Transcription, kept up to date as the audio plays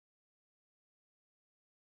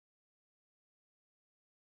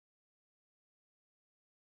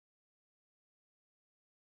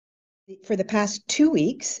For the past 2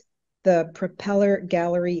 weeks, the Propeller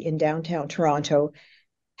Gallery in downtown Toronto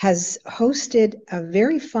has hosted a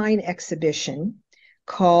very fine exhibition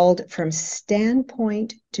called From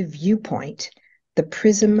Standpoint to Viewpoint, the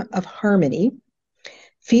Prism of Harmony,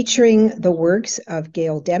 featuring the works of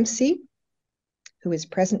Gayle Dempsey, who is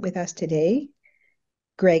present with us today,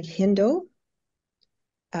 Greg Hindle.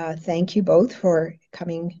 Thank you both for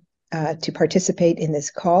coming to participate in this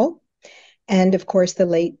call. And of course, the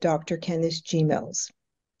late Dr. Kenneth G. Mills.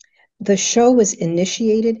 The show was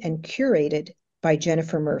initiated and curated by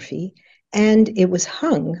Jennifer Murphy, and it was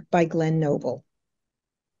hung by Glenn Noble.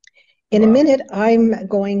 In a minute, I'm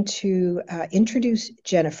going to introduce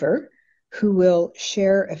Jennifer, who will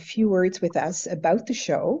share a few words with us about the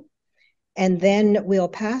show. And then we'll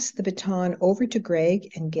pass the baton over to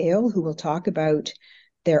Greg and Gayle, who will talk about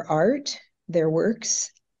their art, their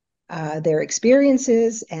works, their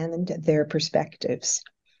experiences, and their perspectives.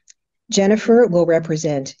 Jennifer will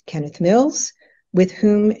represent Kenneth Mills, with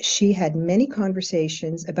whom she had many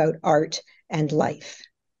conversations about art and life.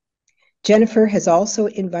 Jennifer has also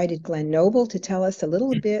invited Glenn Noble to tell us a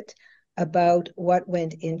little bit about what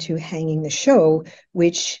went into hanging the show,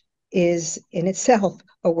 which is in itself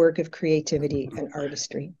a work of creativity and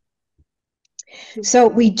artistry. So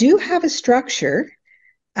we do have a structure,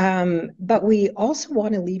 but we also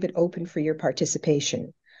want to leave it open for your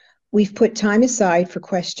participation. We've put time aside for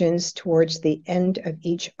questions towards the end of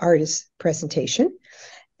each artist's presentation,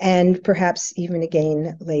 and perhaps even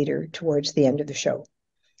again later towards the end of the show.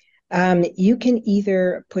 You can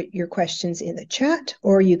either put your questions in the chat,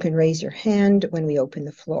 or you can raise your hand when we open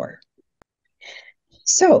the floor.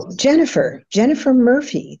 So Jennifer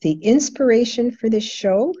Murphy, the inspiration for this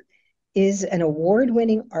show is an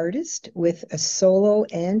award-winning artist with a solo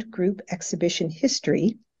and group exhibition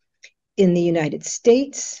history in the United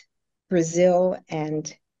States, Brazil,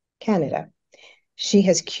 and Canada. She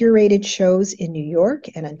has curated shows in New York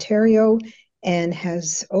and Ontario and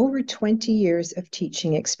has over 20 years of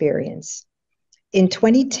teaching experience. In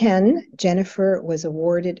 2010, Jennifer was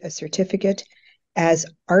awarded a certificate as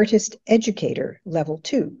Artist Educator Level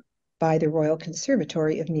 2 by the Royal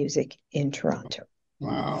Conservatory of Music in Toronto.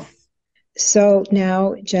 Wow. So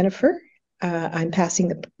now, Jennifer, I'm passing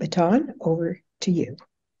the baton over to you.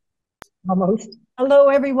 Almost. Hello,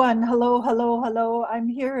 everyone. Hello, hello, hello. I'm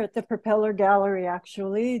here at the Propeller Gallery,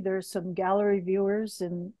 actually. There's some gallery viewers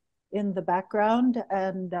in the background,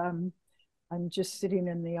 and I'm just sitting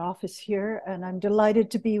in the office here, and I'm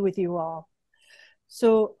delighted to be with you all.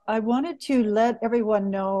 So I wanted to let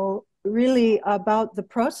everyone know really about the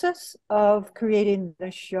process of creating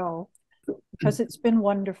this show, because it's been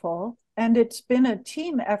wonderful, and it's been a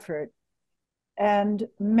team effort, and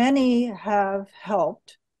many have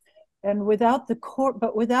helped. And without the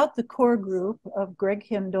core group of Greg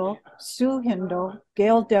Hindle, Sue Hindle,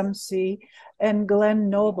 Gayle Dempsey, and Glenn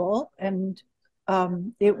Noble, and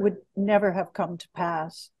it would never have come to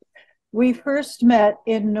pass. We first met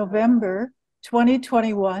in November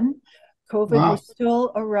 2021. COVID was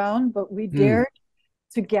still around, but we dared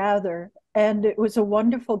to gather, and it was a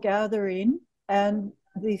wonderful gathering. And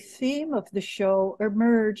the theme of the show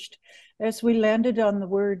emerged as we landed on the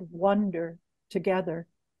word wonder together.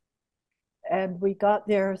 And we got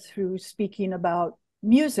there through speaking about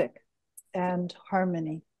music and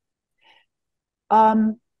harmony.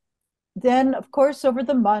 Then, of course, over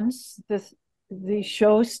the months, the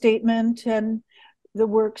show statement and the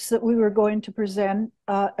works that we were going to present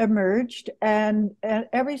emerged. And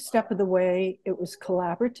every step of the way, it was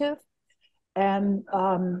collaborative and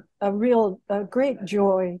a great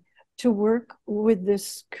joy to work with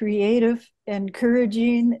this creative,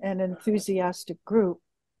 encouraging, and enthusiastic group.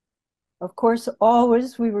 Of course,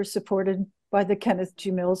 always we were supported by the Kenneth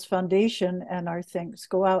G. Mills Foundation, and our thanks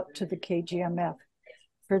go out to the KGMF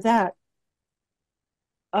for that.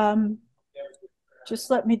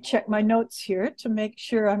 Just let me check my notes here to make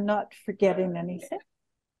sure I'm not forgetting anything.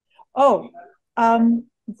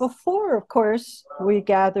 Before, of course, we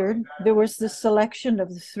gathered, there was the selection of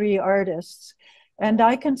the 3 artists, and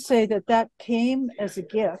I can say that that came as a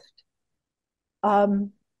gift.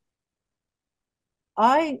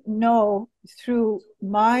 I know through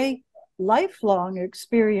my lifelong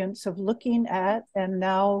experience of looking at, and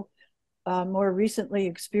now more recently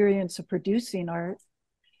experience of producing art,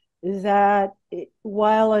 that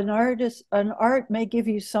while an art may give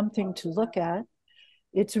you something to look at,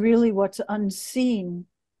 it's really what's unseen,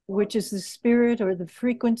 which is the spirit or the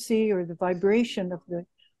frequency or the vibration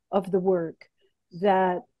of the work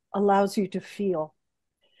that allows you to feel.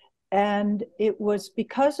 And it was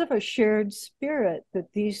because of a shared spirit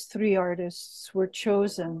that these 3 artists were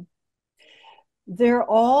chosen. They're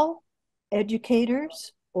all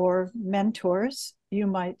educators or mentors, you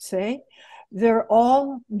might say. They're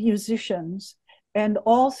all musicians, and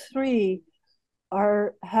all three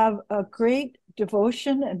have a great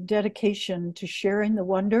devotion and dedication to sharing the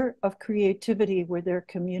wonder of creativity with their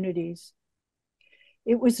communities.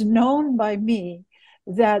 It was known by me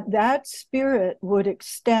that that spirit would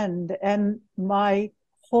extend, and my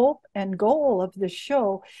hope and goal of the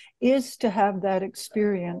show is to have that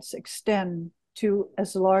experience extend to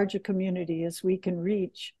as large a community as we can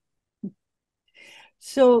reach.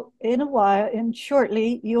 So in a while, and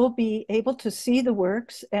shortly, you'll be able to see the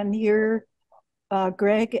works and hear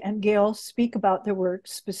Greg and Gayle speak about their work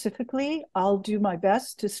specifically. I'll do my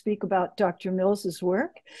best to speak about Dr. Mills's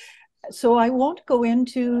work. So I won't go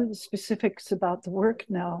into the specifics about the work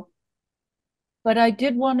now, but I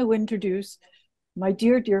did want to introduce my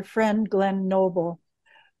dear, dear friend, Glenn Noble,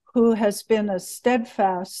 who has been a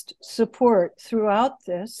steadfast support throughout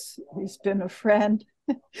this. He's been a friend.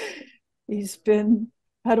 He's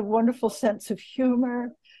had a wonderful sense of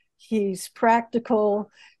humor. He's practical.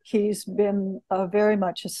 He's been very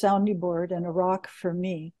much a sounding board and a rock for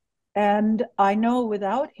me. And I know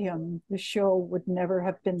without him, the show would never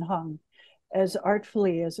have been hung as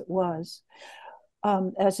artfully as it was,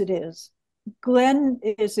 as it is. Glenn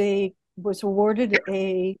was awarded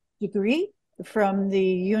a degree from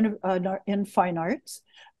the in fine arts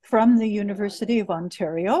from the University of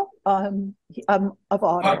Ontario, of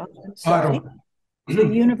Ottawa, sorry, the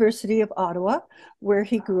University of Ottawa, where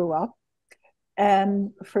he grew up.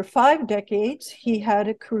 And for 5 decades, he had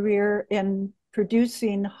a career in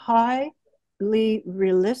producing highly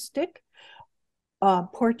realistic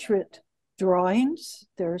portrait drawings.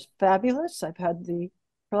 They're fabulous. I've had the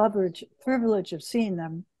privilege of seeing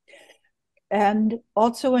them. And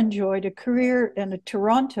also enjoyed a career in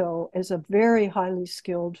Toronto as a very highly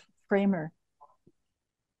skilled framer.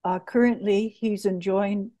 Currently, he's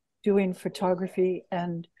enjoying doing photography,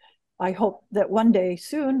 and I hope that one day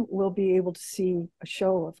soon we'll be able to see a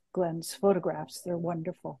show of Glenn's photographs. They're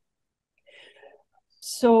wonderful.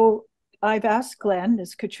 So I've asked Glenn,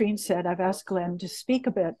 as Katrine said, I've asked Glenn to speak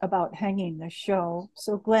a bit about hanging the show.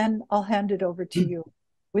 So Glenn, I'll hand it over to you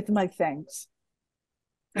with my thanks.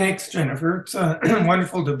 Thanks, Jennifer. It's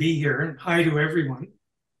wonderful to be here, and hi to everyone.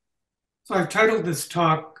 So I've titled this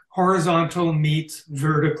talk, Horizontal Meets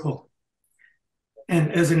Vertical.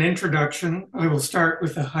 And as an introduction, I will start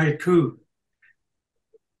with a haiku.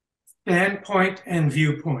 Standpoint and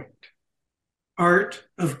viewpoint, art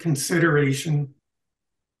of consideration,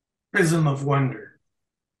 prism of wonder.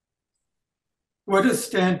 What is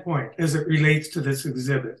standpoint as it relates to this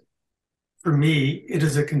exhibit? For me, it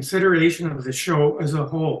is a consideration of the show as a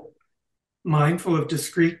whole, mindful of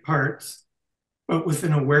discrete parts, but with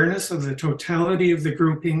an awareness of the totality of the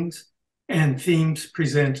groupings and themes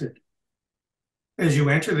presented. As you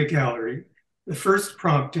enter the gallery, the first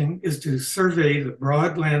prompting is to survey the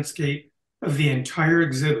broad landscape of the entire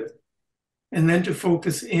exhibit, and then to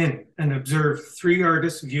focus in and observe 3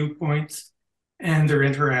 artists' viewpoints and their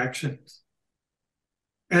interactions.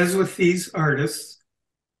 As with these artists,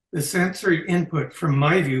 the sensory input from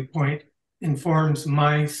my viewpoint informs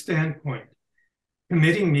my standpoint,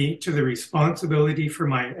 committing me to the responsibility for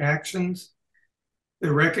my actions,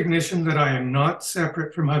 the recognition that I am not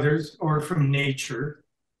separate from others or from nature,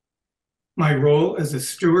 my role as a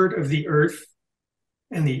steward of the earth,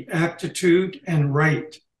 and the aptitude and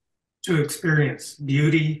right to experience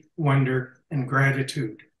beauty, wonder, and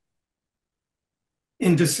gratitude.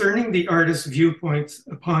 In discerning the artist's viewpoints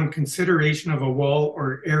upon consideration of a wall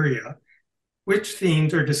or area, which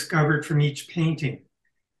themes are discovered from each painting,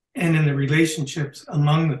 and in the relationships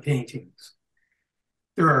among the paintings.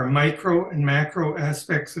 There are micro and macro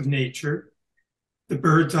aspects of nature, the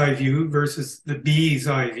bird's eye view versus the bee's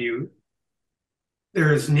eye view.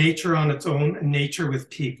 There is nature on its own and nature with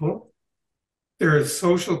people. There is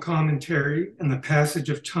social commentary and the passage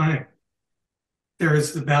of time. There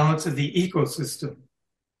is the balance of the ecosystem.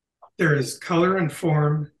 There is color and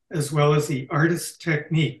form, as well as the artist's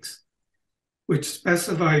techniques, which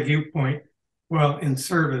specify viewpoint while in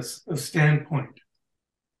service of standpoint.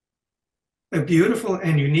 A beautiful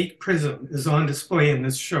and unique prism is on display in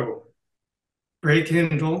this show. Greg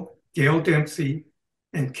Hindle, Gayle Dempsey,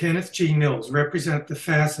 and Kenneth G. Mills represent the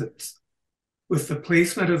facets, with the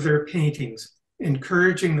placement of their paintings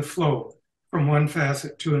encouraging the flow from one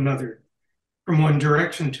facet to another, from one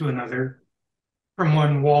direction to another, from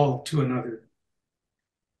one wall to another.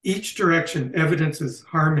 Each direction evidences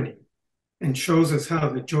harmony and shows us how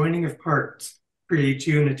the joining of parts creates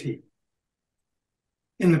unity.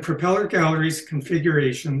 In the Propeller Gallery's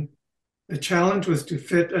configuration, the challenge was to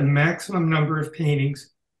fit a maximum number of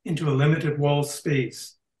paintings into a limited wall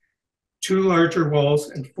space, 2 larger walls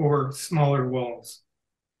and 4 smaller walls.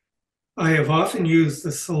 I have often used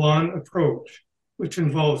the salon approach, which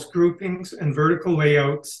involves groupings and vertical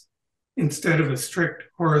layouts instead of a strict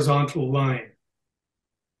horizontal line.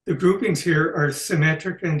 The groupings here are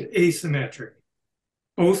symmetric and asymmetric,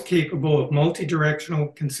 both capable of multi-directional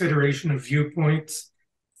consideration of viewpoints,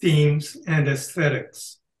 themes, and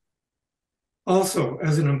aesthetics. Also,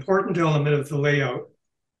 as an important element of the layout,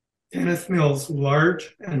 Kenneth Mills'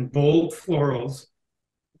 large and bold florals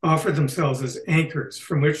offer themselves as anchors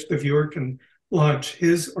from which the viewer can launch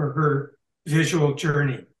his or her visual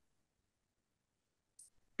journey.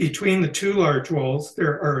 Between the 2 large walls,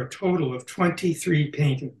 there are a total of 23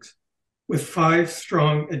 paintings, with 5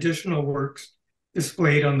 strong additional works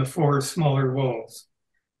displayed on the 4 smaller walls.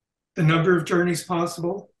 The number of journeys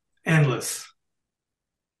possible? Endless.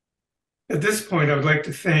 At this point, I would like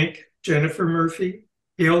to thank Jennifer Murphy,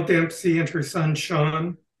 Gayle Dempsey and her son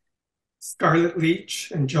Sean, Scarlett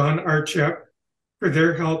Leach and John Archep for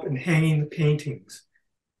their help in hanging the paintings,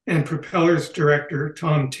 and Propeller's director,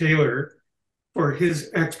 Tom Taylor, for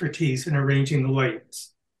his expertise in arranging the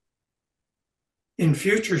lights. In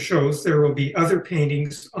future shows, there will be other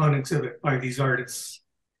paintings on exhibit by these artists.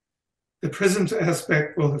 The Prism's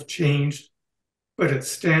aspect will have changed, but its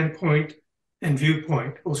standpoint and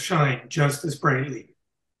viewpoint will shine just as brightly.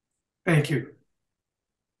 Thank you.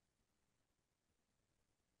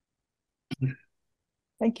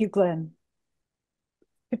 Thank you, Glenn.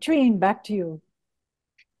 Katrine, back to you.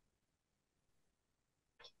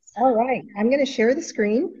 All right, I'm going to share the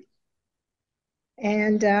screen.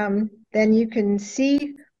 And then you can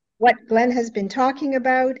see what Glenn has been talking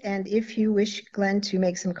about. And if you wish Glenn to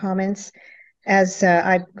make some comments as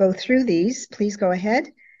I go through these, please go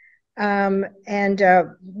ahead.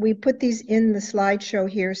 We put these in the slideshow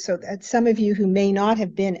here so that some of you who may not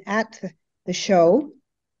have been at the show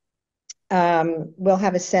will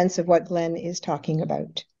have a sense of what Glenn is talking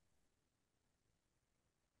about.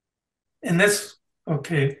 In this,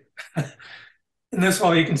 okay. In this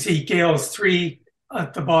wall, you can see Gayle's 3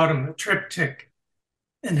 at the bottom, the triptych,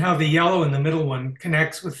 and how the yellow in the middle one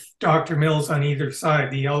connects with Dr. Mills on either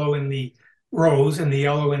side, the yellow in the rose and the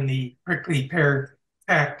yellow in the prickly pear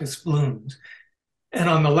cactus blooms. And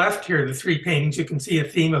on the left here, the 3 paintings, you can see a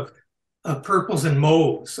theme of purples and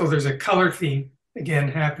mauves. So there's a color theme, again,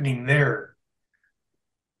 happening there.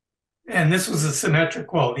 And this was a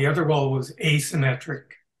symmetric wall. The other wall was asymmetric.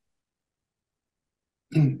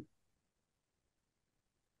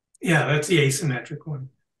 Yeah, that's the asymmetric one.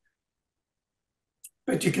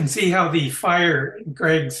 But you can see how the fire,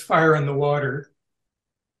 Greg's fire on the water,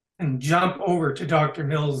 and jump over to Dr.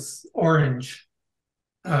 Mills' orange,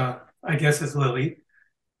 I guess is lily.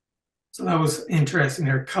 So that was interesting,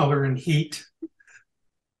 their color and heat.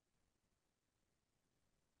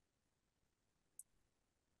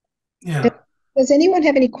 Yeah. Does anyone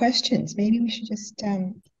have any questions? Maybe we should just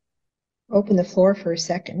open the floor for a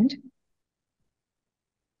second.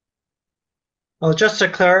 Well, just to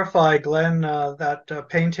clarify, Glenn, that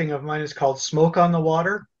painting of mine is called Smoke on the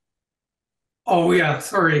Water. Oh, yeah,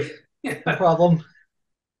 sorry. No problem.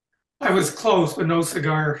 I was close, but no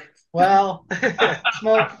cigar. Well,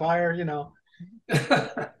 smoke, fire, you know.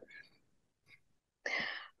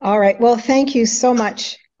 All right. Well, thank you so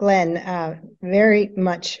much, Glenn. Very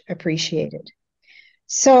much appreciated.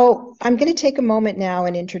 So I'm going to take a moment now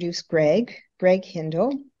and introduce Greg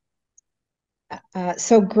Hindle.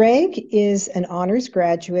 So Greg is an honors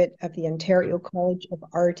graduate of the Ontario College of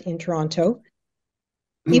Art in Toronto.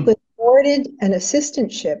 He was awarded an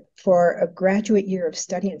assistantship for a graduate year of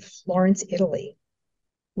study in Florence, Italy,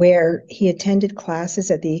 where he attended classes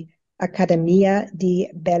at the Accademia di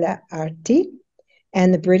Belle Arti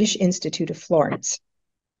and the British Institute of Florence.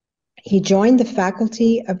 He joined the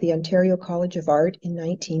faculty of the Ontario College of Art in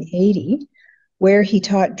 1980, where he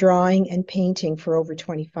taught drawing and painting for over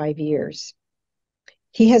 25 years.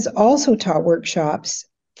 He has also taught workshops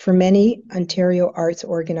for many Ontario arts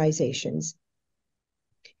organizations,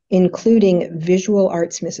 including Visual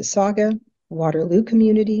Arts Mississauga, Waterloo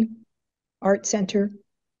Community Art Center,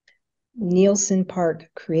 Nielsen Park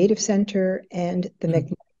Creative Center, and the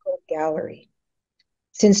Propeller Gallery.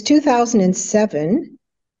 Since 2007,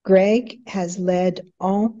 Greg has led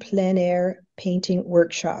en plein air painting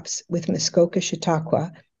workshops with Muskoka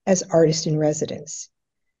Chautauqua as artist in residence.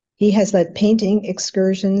 He has led painting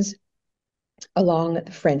excursions along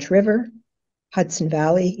the French River, Hudson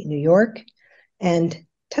Valley, New York, and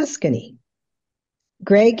Tuscany.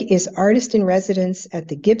 Greg is artist in residence at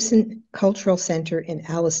the Gibson Cultural Center in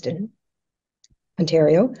Alliston,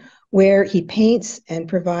 Ontario, where he paints and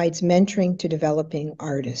provides mentoring to developing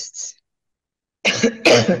artists.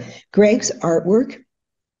 Greg's artwork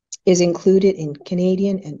is included in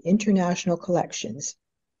Canadian and international collections.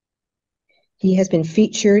 He has been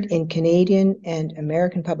featured in Canadian and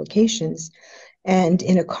American publications and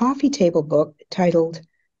in a coffee table book titled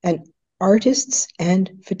An Artist's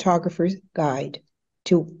and Photographer's Guide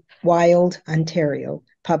to Wild Ontario,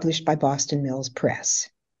 published by Boston Mills Press.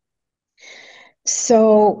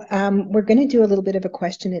 So we're going to do a little bit of a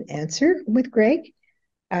question and answer with Greg.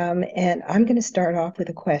 And I'm going to start off with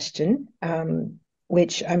a question,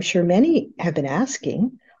 which I'm sure many have been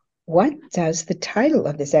asking. What does the title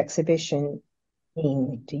of this exhibition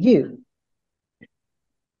mean to you?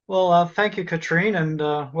 Well, thank you, Katrine, and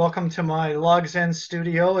welcome to my Logs End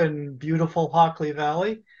studio in beautiful Hockley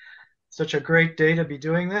Valley. Such a great day to be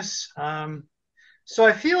doing this. So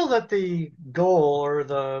I feel that the goal or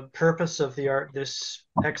the purpose of this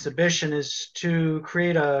exhibition is to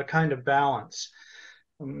create a kind of balance.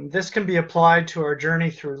 This can be applied to our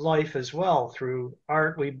journey through life as well. Through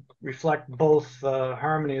art, we reflect both the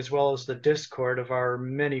harmony as well as the discord of our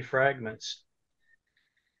many fragments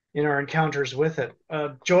in our encounters with it.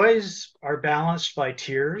 Joys are balanced by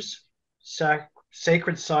tears,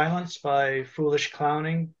 sacred silence by foolish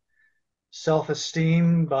clowning,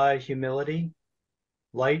 self-esteem by humility,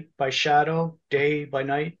 light by shadow, day by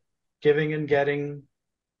night, giving and getting,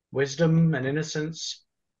 wisdom and innocence.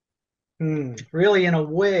 Really, in a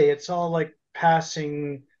way, it's all like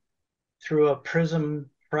passing through a prism,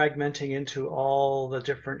 fragmenting into all the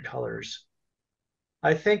different colors.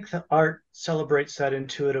 I think the art celebrates that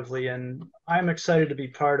intuitively, and I'm excited to be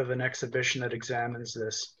part of an exhibition that examines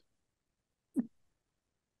this.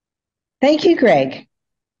 Thank you, Greg.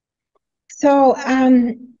 So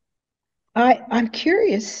I'm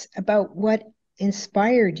curious about what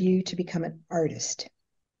inspired you to become an artist.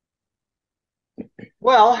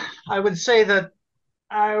 Well, I would say that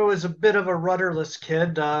I was a bit of a rudderless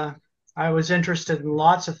kid. I was interested in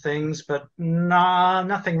lots of things, but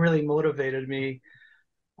nothing really motivated me.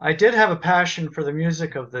 I did have a passion for the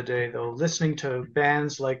music of the day, though. Listening to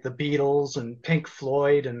bands like the Beatles and Pink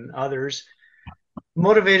Floyd and others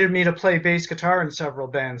motivated me to play bass guitar in several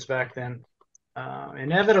bands back then.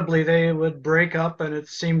 Inevitably, they would break up, and it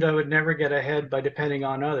seemed I would never get ahead by depending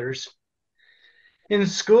on others. In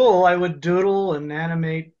school, I would doodle and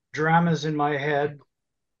animate dramas in my head.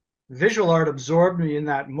 Visual art absorbed me in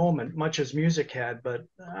that moment, much as music had, but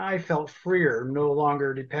I felt freer, no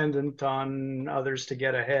longer dependent on others to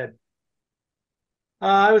get ahead.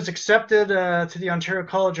 I was accepted to the Ontario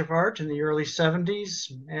College of Art in the early 70s,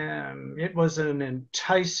 and it was an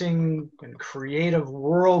enticing and creative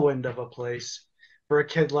whirlwind of a place for a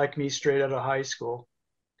kid like me straight out of high school.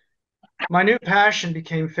 My new passion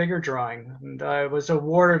became figure drawing, and I was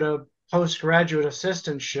awarded a postgraduate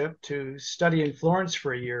assistantship to study in Florence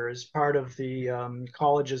for a year as part of the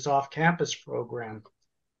college's off-campus program.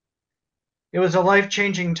 It was a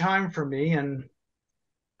life-changing time for me, and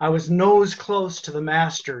I was nose close to the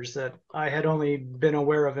masters that I had only been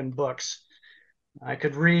aware of in books. I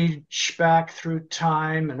could reach back through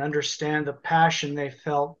time and understand the passion they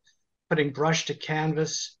felt putting brush to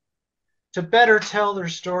canvas to better tell their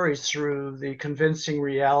stories through the convincing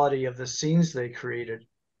reality of the scenes they created.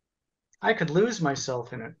 I could lose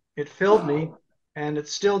myself in it. It filled me, and it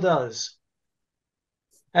still does.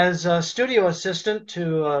 As a studio assistant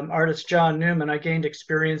to artist John Newman, I gained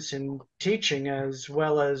experience in teaching as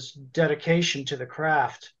well as dedication to the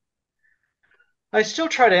craft. I still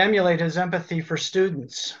try to emulate his empathy for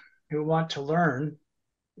students who want to learn.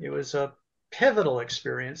 It was a pivotal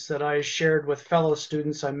experience that I shared with fellow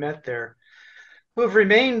students I met there, who have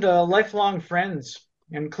remained lifelong friends,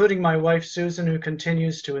 including my wife, Susan, who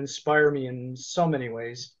continues to inspire me in so many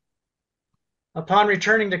ways. Upon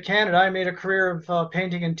returning to Canada, I made a career of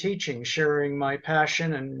painting and teaching, sharing my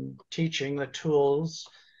passion and teaching the tools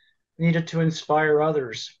needed to inspire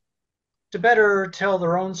others to better tell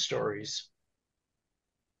their own stories.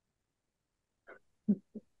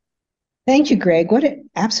 Thank you, Greg. What an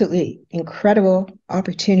absolutely incredible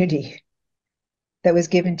opportunity that was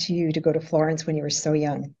given to you to go to Florence when you were so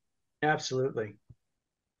young. Absolutely.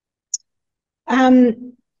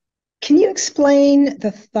 Can you explain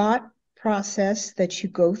the thought process that you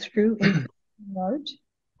go through in art?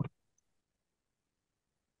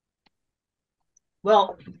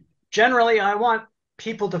 Well, generally, I want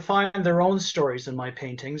people to find their own stories in my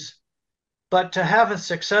paintings, but to have a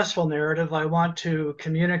successful narrative, I want to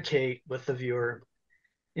communicate with the viewer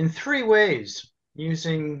in three ways,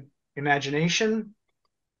 using imagination,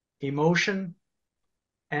 emotion,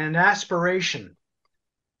 and aspiration.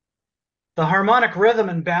 The harmonic rhythm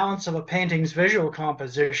and balance of a painting's visual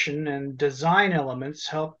composition and design elements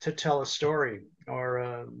help to tell a story, or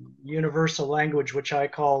a universal language, which I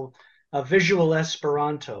call a visual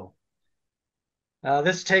Esperanto.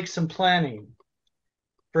 This takes some planning.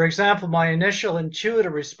 For example, my initial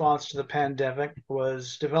intuitive response to the pandemic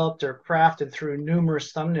was developed or crafted through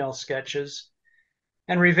numerous thumbnail sketches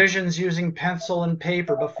and revisions using pencil and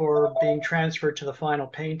paper before being transferred to the final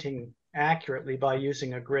painting accurately by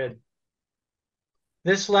using a grid.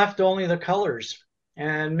 This left only the colors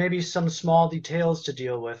and maybe some small details to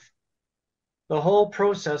deal with. The whole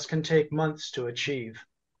process can take months to achieve,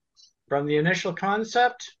 from the initial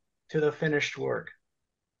concept to the finished work.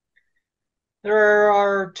 There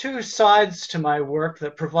are two sides to my work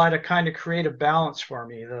that provide a kind of creative balance for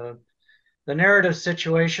me. The narrative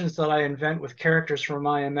situations that I invent with characters from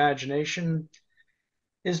my imagination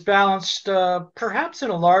is balanced, perhaps in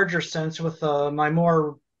a larger sense, with my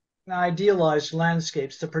more idealized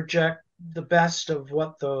landscapes to project the best of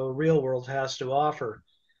what the real world has to offer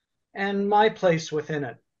and my place within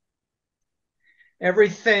it.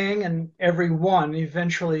 Everything and everyone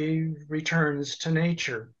eventually returns to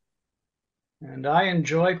nature. And I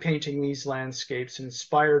enjoy painting these landscapes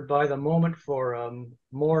inspired by the moment for a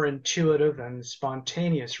more intuitive and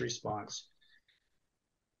spontaneous response.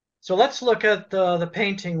 So let's look at the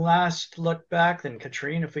painting last look back then,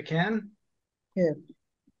 Katrine, if we can. Yeah.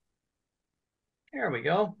 There we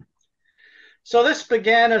go. So this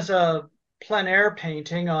began as a plein air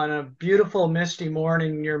painting on a beautiful misty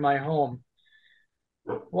morning near my home.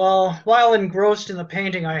 Well, while engrossed in the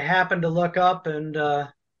painting, I happened to look up and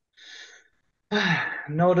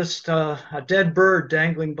noticed a dead bird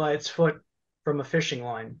dangling by its foot from a fishing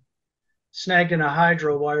line, snagged in a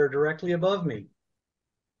hydro wire directly above me.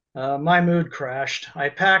 My mood crashed. I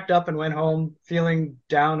packed up and went home, feeling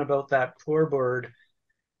down about that poor bird.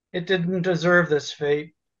 It didn't deserve this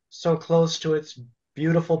fate, so close to its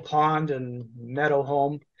beautiful pond and meadow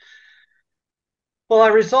home. Well, I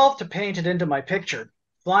resolved to paint it into my picture,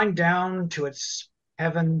 flying down to its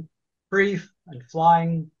heaven, free and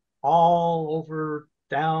flying all over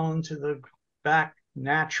down to the back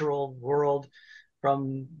natural world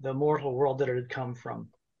from the mortal world that it had come from,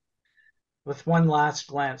 with one last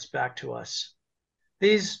glance back to us.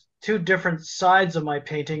 These two different sides of my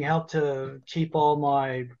painting help to keep all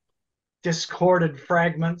my discorded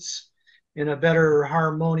fragments in a better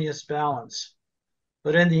harmonious balance.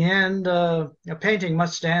 But in the end, a painting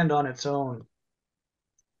must stand on its own.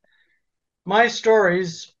 My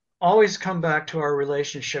stories always come back to our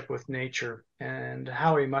relationship with nature and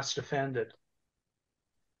how we must defend it.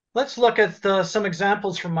 Let's look at some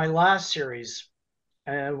examples from my last series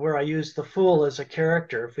where I used the Fool as a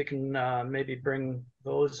character, if we can maybe bring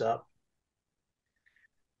those up.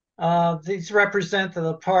 These represent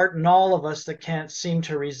the part in all of us that can't seem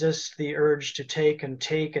to resist the urge to take and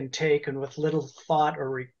take and take, and with little thought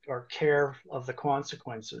or care of the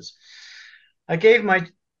consequences. I gave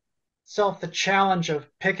myself the challenge of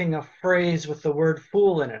picking a phrase with the word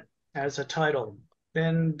fool in it as a title,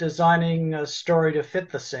 then designing a story to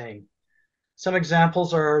fit the saying. Some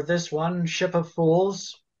examples are this one, Ship of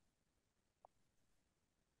Fools.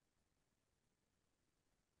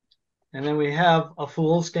 And then we have A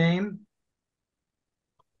Fool's Game.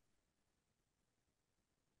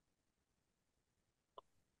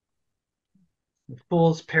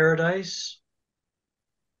 Fool's Paradise.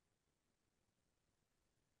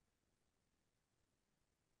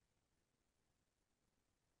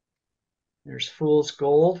 There's Fool's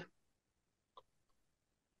Gold.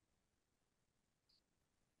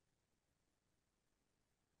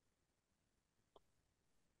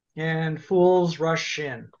 And Fools Rush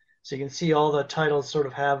In. So you can see all the titles sort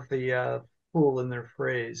of have the fool in their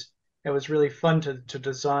phrase. It was really fun to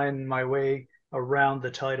design my way around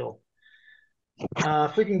the title.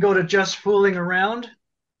 If we can go to Just Fooling Around.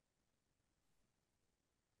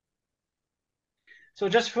 So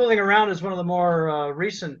Just Fooling Around is one of the more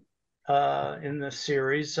recent in this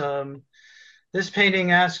series. This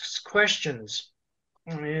painting asks questions.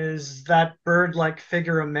 Is that bird-like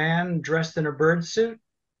figure a man dressed in a bird suit?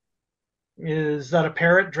 Is that a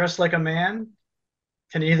parrot dressed like a man?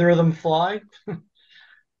 Can either of them fly?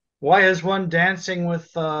 Why is one dancing with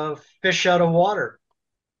fish out of water?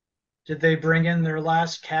 Did they bring in their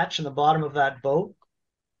last catch in the bottom of that boat?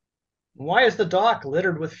 Why is the dock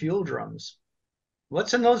littered with fuel drums?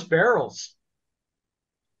 What's in those barrels?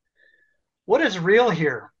 What is real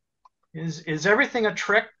here? Is everything a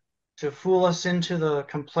trick to fool us into the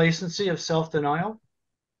complacency of self-denial?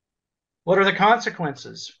 What are the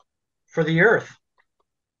consequences for the earth,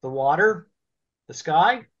 the water, the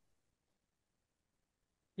sky?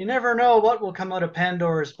 You never know what will come out of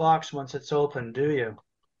Pandora's box once it's open, do you?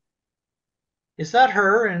 Is that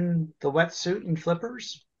her in the wetsuit and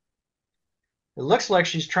flippers? It looks like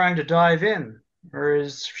she's trying to dive in, or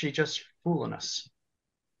is she just fooling us?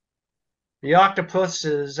 The octopus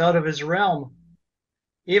is out of his realm.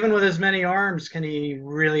 Even with his many arms, can he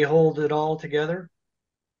really hold it all together?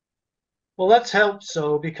 Well, let's hope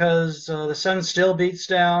so, because the sun still beats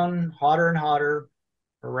down, hotter and hotter,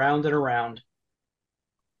 around and around.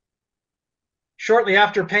 Shortly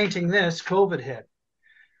after painting this, COVID hit.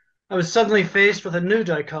 I was suddenly faced with a new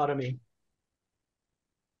dichotomy.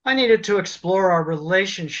 I needed to explore our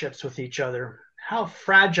relationships with each other, how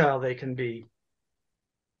fragile they can be,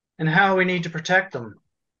 and how we need to protect them.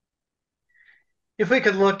 If we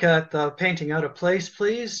could look at the painting Out of Place,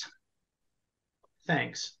 please.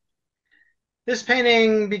 Thanks. This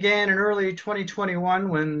painting began in early 2021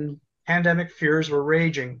 when pandemic fears were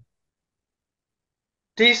raging.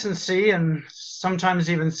 Decency and sometimes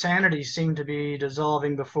even sanity seemed to be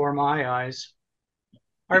dissolving before my eyes.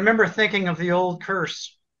 I remember thinking of the old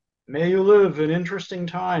curse, may you live in interesting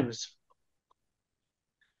times.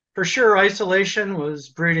 For sure, isolation was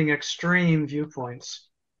breeding extreme viewpoints.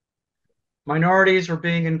 Minorities were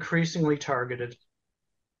being increasingly targeted.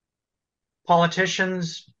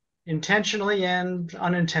 Politicians, intentionally and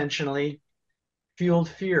unintentionally, fueled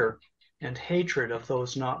fear and hatred of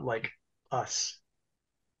those not like us.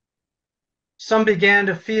 Some began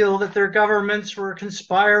to feel that their governments were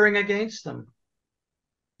conspiring against them,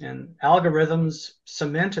 and algorithms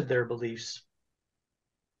cemented their beliefs.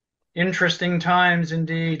 Interesting times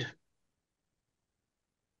indeed.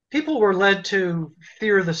 People were led to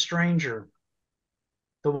fear the stranger,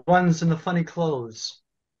 the ones in the funny clothes.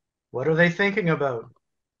 What are they thinking about?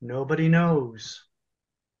 Nobody knows.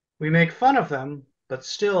 We make fun of them, but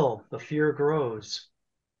still the fear grows.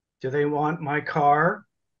 Do they want my car,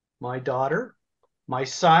 my daughter, my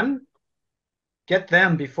son? Get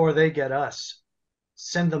them before they get us.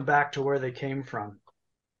 Send them back to where they came from.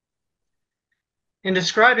 In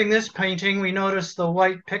describing this painting, we notice the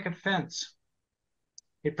white picket fence.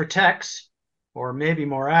 It protects, or maybe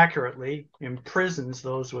more accurately, imprisons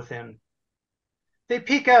those within. They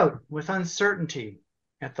peek out with uncertainty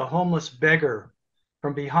at the homeless beggar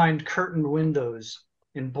from behind curtained windows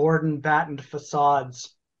in board and battened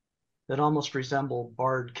facades that almost resemble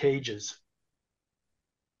barred cages.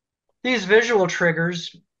 These visual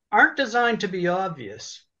triggers aren't designed to be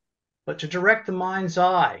obvious, but to direct the mind's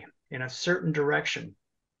eye in a certain direction,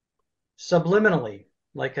 subliminally,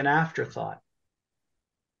 like an afterthought.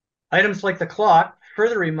 Items like the clock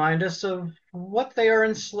further remind us of what they are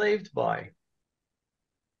enslaved by.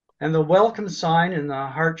 And the welcome sign in the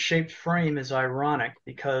heart-shaped frame is ironic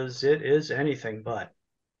because it is anything but.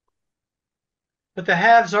 But the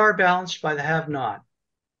haves are balanced by the have-not.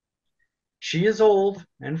 She is old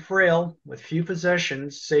and frail, with few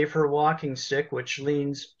possessions save her walking stick, which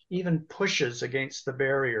leans, even pushes against the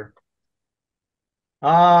barrier.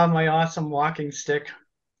 Ah, my awesome walking stick.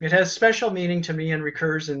 It has special meaning to me and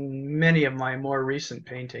recurs in many of my more recent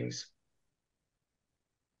paintings.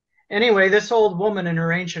 Anyway, this old woman in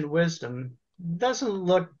her ancient wisdom doesn't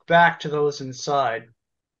look back to those inside,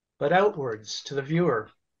 but outwards to the viewer,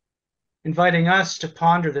 inviting us to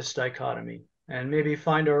ponder this dichotomy and maybe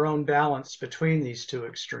find our own balance between these two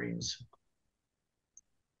extremes.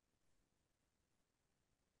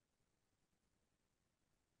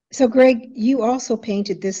 So, Greg, you also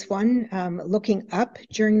painted this one looking up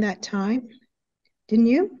during that time, didn't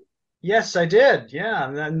you? Yes, I did. Yeah,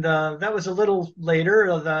 and that was a little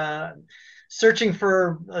later. Searching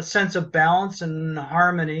for a sense of balance and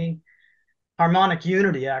harmony, harmonic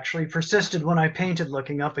unity actually persisted when I painted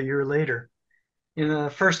looking up a year later, in the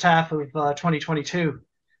first half of 2022.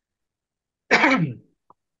 We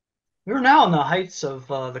were now in the heights of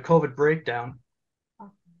the COVID breakdown.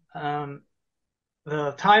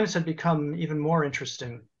 The times had become even more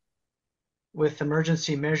interesting, with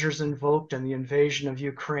emergency measures invoked and the invasion of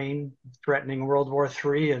Ukraine threatening World War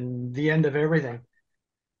III and the end of everything.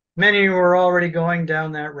 Many were already going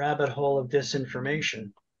down that rabbit hole of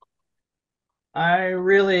disinformation. I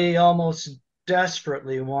really almost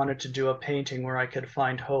desperately wanted to do a painting where I could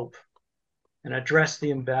find hope and address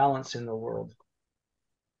the imbalance in the world.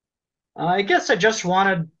 I guess I just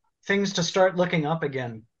wanted things to start looking up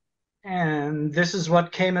again, and this is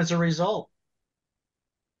what came as a result.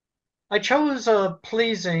 I chose a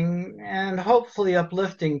pleasing and hopefully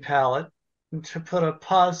uplifting palette to put a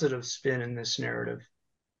positive spin in this narrative.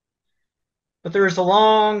 But there is a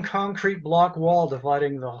long concrete block wall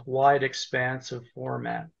dividing the wide expanse of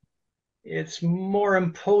format. It's more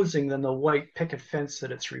imposing than the white picket fence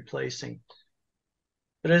that it's replacing.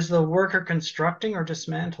 but is the worker constructing or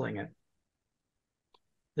dismantling it?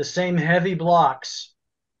 The same heavy blocks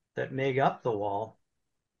that make up the wall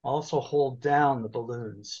also hold down the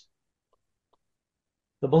balloons.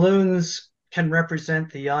 The balloons can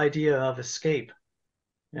represent the idea of escape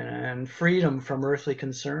and freedom from earthly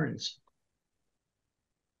concerns.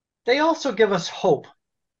 They also give us hope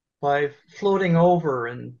by floating over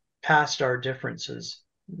and past our differences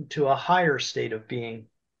to a higher state of being.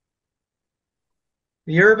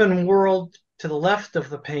 The urban world to the left of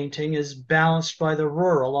the painting is balanced by the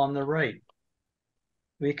rural on the right.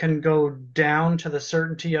 We can go down to the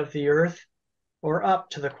certainty of the earth or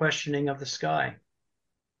up to the questioning of the sky.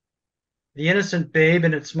 The innocent babe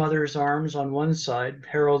in its mother's arms on one side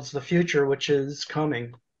heralds the future which is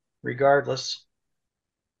coming, regardless.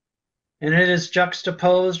 And it is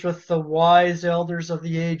juxtaposed with the wise elders of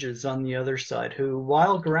the ages on the other side, who,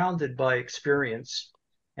 while grounded by experience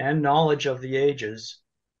and knowledge of the ages,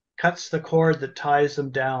 cuts the cord that ties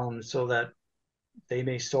them down so that they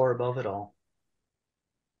may soar above it all.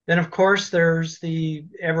 Then, of course, there's the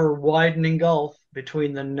ever-widening gulf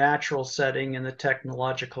between the natural setting and the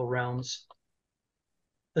technological realms.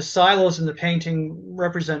 The silos in the painting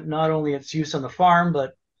represent not only its use on the farm,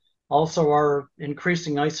 but also our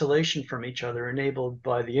increasing isolation from each other enabled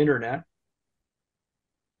by the internet.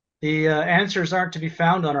 The answers aren't to be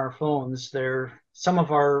found on our phones. Some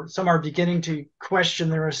are beginning to question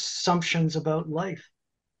their assumptions about life.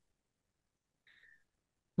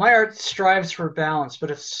 My art strives for balance, but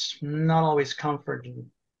it's not always comforting.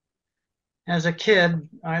 As a kid,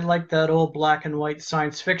 I liked that old black and white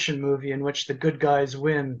science fiction movie in which the good guys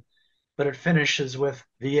win, but it finishes with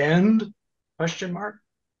the end? Question mark.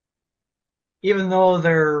 Even though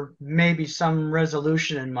there may be some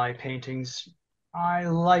resolution in my paintings, I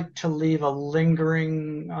like to leave a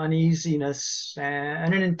lingering uneasiness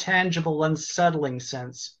and an intangible, unsettling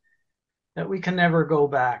sense that we can never go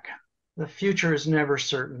back. The future is never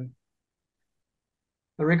certain.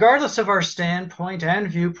 But regardless of our standpoint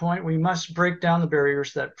and viewpoint, we must break down the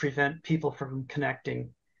barriers that prevent people from connecting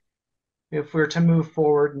if we're to move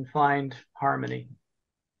forward and find harmony.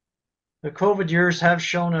 The COVID years have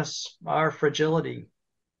shown us our fragility,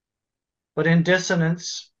 but in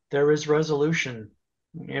dissonance, there is resolution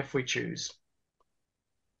if we choose.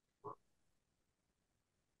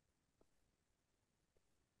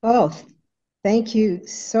 Oh, thank you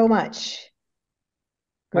so much.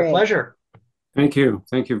 My pleasure. Thank you.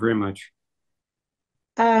 Thank you very much.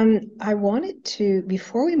 I wanted to,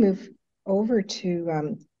 before we move over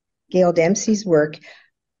to Gayle Dempsey's work,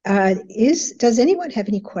 does anyone have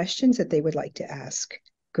any questions that they would like to ask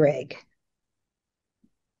Greg?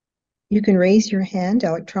 You can raise your hand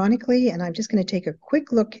electronically, and I'm just going to take a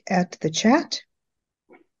quick look at the chat.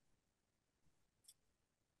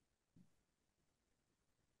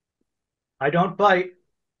 I don't bite.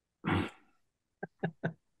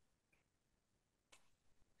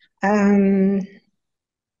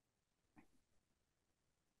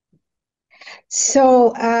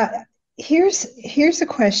 So here's a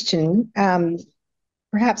question.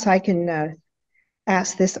 Perhaps I can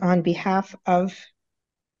ask this on behalf of.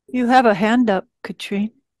 You have a hand up,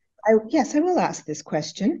 Katrine. Yes, I will ask this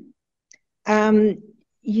question.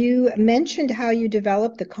 You mentioned how you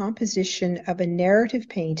developed the composition of a narrative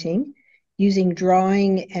painting using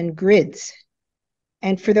drawing and grids.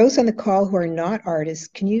 And for those on the call who are not artists,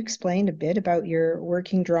 can you explain a bit about your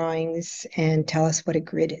working drawings and tell us what a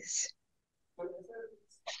grid is?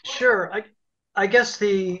 Sure. I guess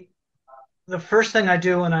the first thing I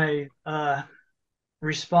do when I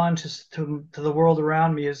respond to the world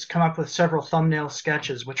around me is come up with several thumbnail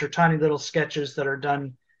sketches, which are tiny little sketches that are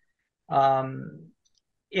done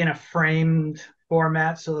in a framed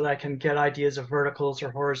format so that I can get ideas of verticals or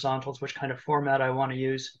horizontals, which kind of format I want to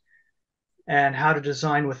use, and how to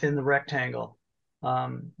design within the rectangle.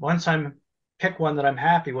 Once I pick one that I'm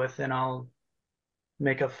happy with, then I'll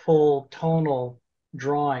make a full tonal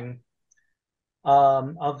drawing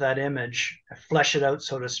of that image, flesh it out,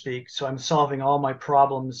 so to speak. So I'm solving all my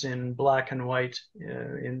problems in black and white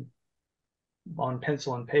on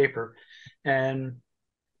pencil and paper. And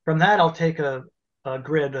from that, I'll take a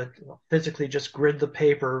grid, physically just grid the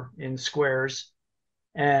paper in squares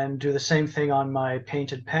and do the same thing on my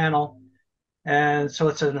painted panel. And so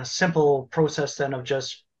it's a simple process then of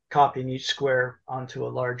just copying each square onto a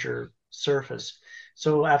larger surface.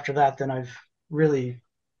 So after that, then I've really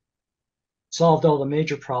solved all the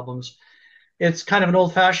major problems. It's kind of an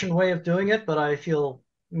old-fashioned way of doing it, but I feel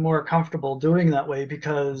more comfortable doing that way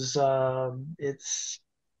because it's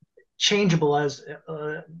changeable as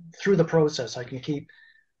through the process. I can keep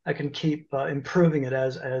I can keep improving it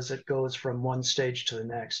as it goes from one stage to the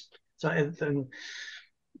next. So and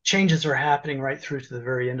changes are happening right through to the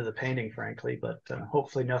very end of the painting, frankly, but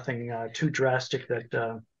hopefully nothing too drastic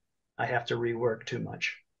that I have to rework too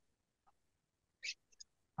much.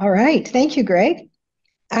 All right. Thank you, Greg.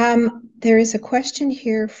 There is a question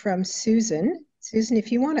here from Susan. Susan,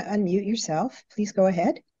 if you want to unmute yourself, please go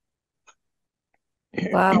ahead.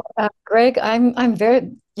 Wow, Greg, I'm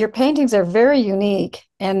very, your paintings are very unique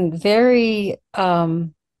and very,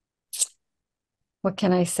 what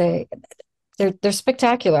can I say? They're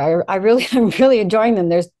spectacular. I'm really enjoying them.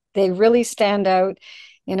 They really stand out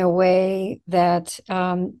in a way that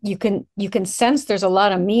you can sense there's a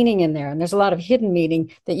lot of meaning in there, and there's a lot of hidden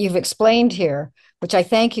meaning that you've explained here, which I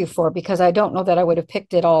thank you for, because I don't know that I would have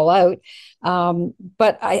picked it all out.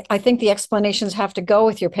 But I think the explanations have to go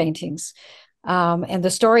with your paintings. And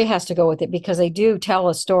the story has to go with it, because they do tell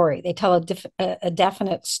a story. They tell a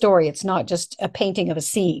definite story. It's not just a painting of a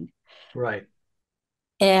scene. Right.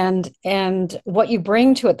 And what you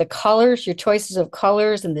bring to it, the colors, your choices of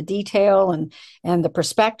colors and the detail and the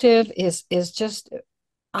perspective is just,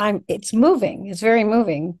 it's moving. It's very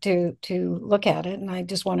moving to look at it. And I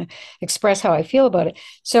just want to express how I feel about it.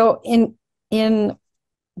 So in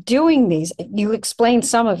doing these, you explained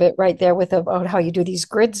some of it right there about how you do these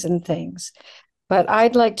grids and things, but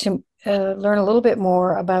I'd like to learn a little bit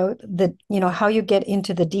more about how you get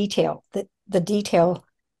into the detail, the detail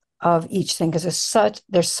of each thing, because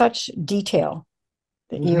there's such detail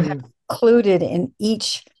that you have included in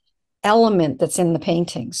each element that's in the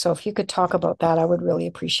painting. So if you could talk about that, I would really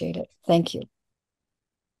appreciate it. Thank you.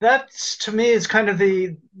 That's, to me, is kind of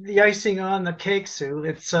the icing on the cake, Sue.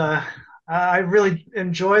 It's I really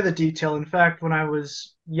enjoy the detail. In fact, when I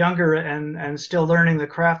was younger and still learning the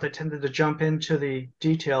craft, I tended to jump into the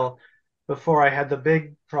detail before I had the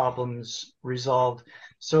big problems resolved.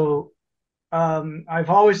 So I've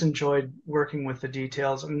always enjoyed working with the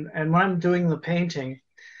details. And when I'm doing the painting,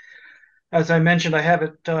 as I mentioned, I have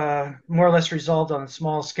it more or less resolved on a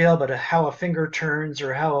small scale, but how a finger turns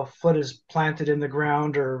or how a foot is planted in the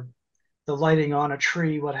ground or the lighting on a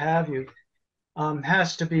tree, what have you,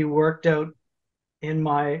 has to be worked out in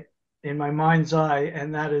my mind's eye,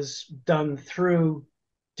 and that is done through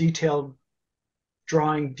detailed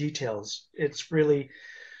drawing details. It's really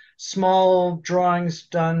small drawings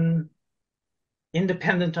done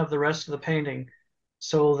independent of the rest of the painting,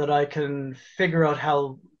 so that I can figure out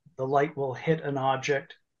how the light will hit an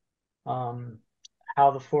object,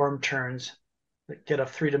 how the form turns, get a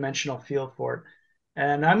three-dimensional feel for it.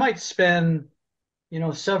 And I might spend,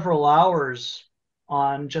 several hours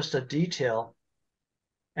on just a detail,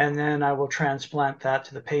 and then I will transplant that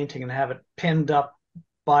to the painting and have it pinned up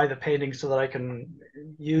by the painting so that I can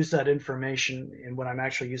use that information when I'm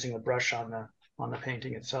actually using the brush on the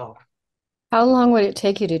painting itself. How long would it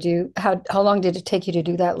take you to do, how long did it take you to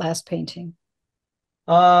do that last painting?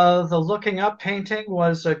 The looking up painting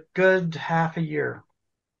was a good half a year.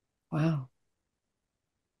 Wow.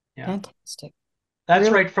 Yeah. Fantastic. That's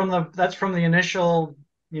really? That's from the initial,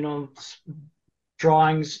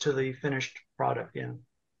 drawings to the finished product. Yeah.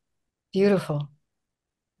 Beautiful.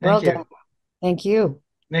 Thank you. Done. Thank you.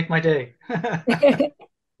 Make my day.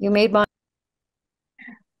 You made my.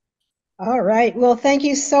 All right. Well, thank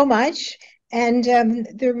you so much. And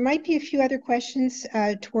there might be a few other questions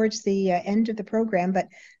towards the end of the program, but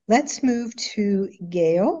let's move to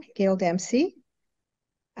Gayle Dempsey.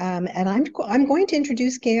 And I'm going to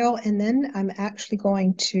introduce Gayle, and then I'm actually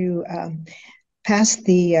going to pass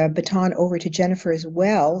the baton over to Jennifer as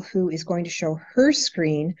well, who is going to show her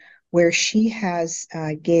screen where she has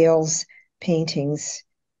Gayle's paintings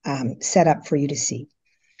set up for you to see.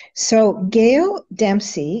 So Gayle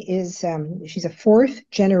Dempsey is, she's a fourth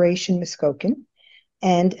generation Muskokan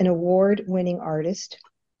and an award-winning artist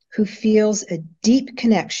who feels a deep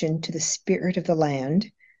connection to the spirit of the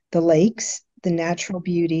land, the lakes, the natural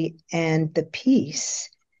beauty, and the peace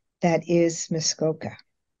that is Muskoka.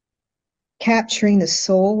 Capturing the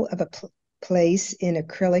soul of a place in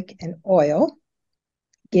acrylic and oil,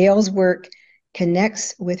 Gayle's work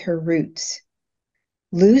connects with her roots.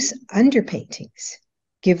 Loose underpaintings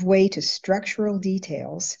give way to structural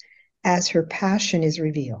details as her passion is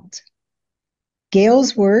revealed.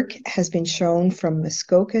 Gayle's work has been shown from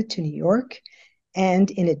Muskoka to New York,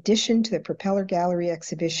 and in addition to the Propeller Gallery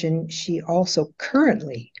exhibition, she also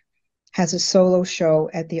currently has a solo show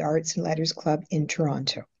at the Arts and Letters Club in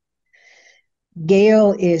Toronto.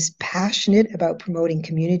 Gayle is passionate about promoting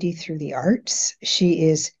community through the arts. She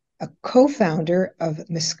is a co-founder of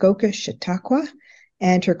Muskoka Chautauqua,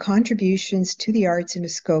 and her contributions to the arts in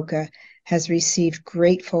Muskoka has received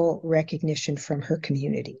grateful recognition from her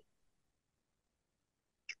community.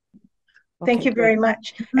 Thank you very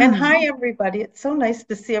much. Mm-hmm. And hi, everybody. It's so nice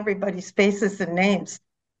to see everybody's faces and names.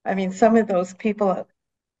 I mean, some of those people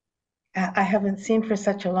I haven't seen for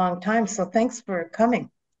such a long time, so thanks for coming.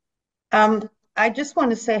 I just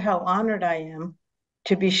want to say how honored I am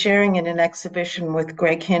to be sharing in an exhibition with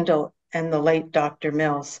Greg Hindle and the late Dr.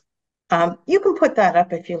 Mills. You can put that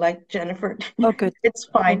up if you like, Jennifer. Oh, good. It's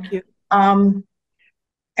fine. Thank you. I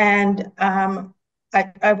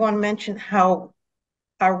want to mention how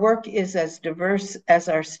our work is as diverse as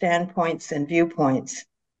our standpoints and viewpoints,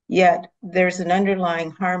 yet there's an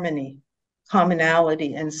underlying harmony,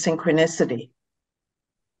 commonality, and synchronicity.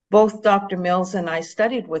 Both Dr. Mills and I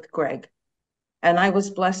studied with Greg, and I was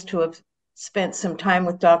blessed to have spent some time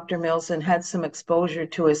with Dr. Mills and had some exposure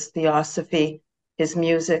to his theosophy, his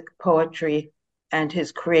music, poetry, and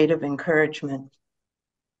his creative encouragement.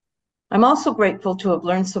 I'm also grateful to have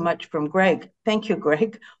learned so much from Greg. Thank you,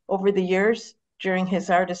 Greg. Over the years, during his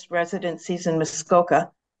artist residencies in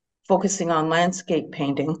Muskoka, focusing on landscape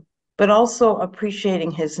painting, but also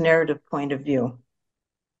appreciating his narrative point of view.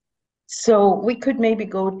 So we could maybe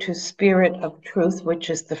go to Spirit of Truth, which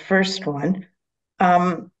is the first one.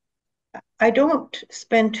 I don't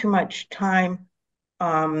spend too much time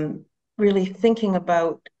really thinking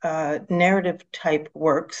about narrative type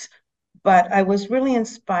works, but I was really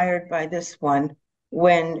inspired by this one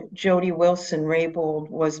when Jody Wilson-Raybould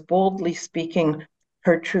was boldly speaking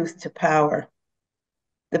her truth to power.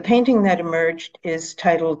 The painting that emerged is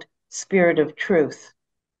titled Spirit of Truth.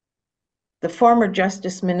 The former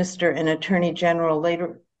Justice Minister and Attorney General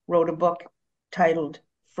later wrote a book titled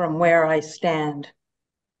From Where I Stand.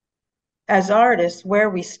 As artists, where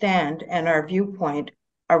we stand and our viewpoint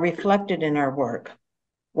are reflected in our work.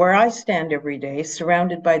 Where I stand every day,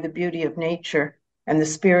 surrounded by the beauty of nature and the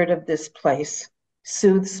spirit of this place,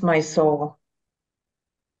 soothes my soul.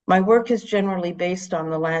 My work is generally based on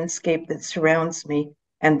the landscape that surrounds me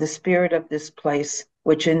and the spirit of this place,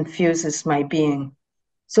 which infuses my being,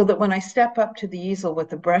 so that when I step up to the easel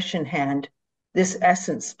with a brush in hand, this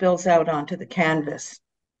essence spills out onto the canvas.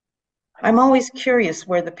 I'm always curious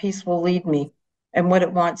where the piece will lead me and what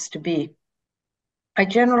it wants to be. I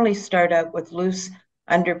generally start out with loose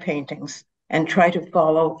underpaintings and try to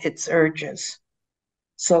follow its urges.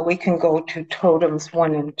 So we can go to totems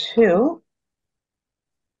 1 and 2,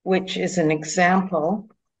 which is an example.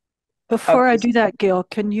 Before I do that, Gayle,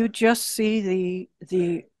 can you just see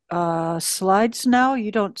the slides now?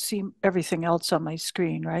 You don't see everything else on my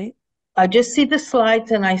screen, right? I just see the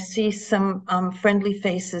slides and I see some friendly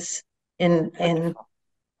faces in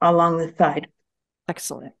along the side.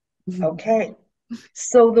 Excellent. Okay.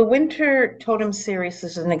 So the Winter Totem series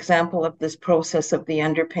is an example of this process of the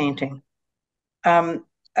underpainting.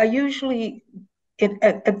 I usually,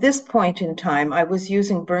 at this point in time, I was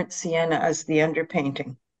using burnt sienna as the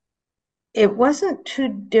underpainting. It wasn't too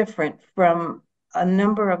different from a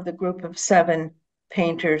number of the group of 7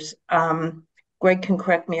 painters. Greg can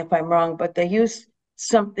correct me if I'm wrong, but they used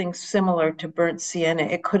something similar to burnt sienna.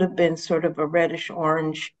 It could have been sort of a reddish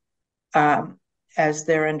orange as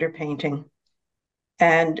their underpainting.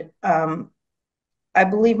 And I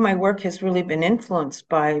believe my work has really been influenced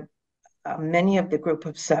by many of the group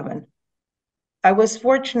of 7. I was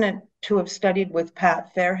fortunate to have studied with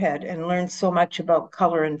Pat Fairhead and learned so much about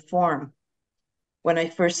color and form when I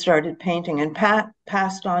first started painting. And Pat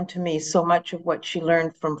passed on to me so much of what she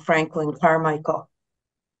learned from Franklin Carmichael.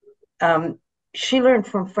 She learned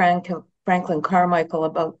from Franklin Carmichael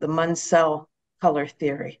about the Munsell color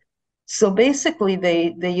theory. So basically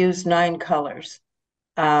they use 9 colors,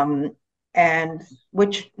 and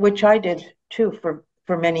which I did too for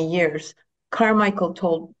many years. Carmichael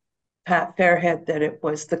told Pat Fairhead that it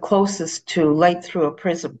was the closest to light through a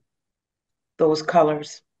prism, those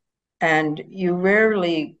colors. And you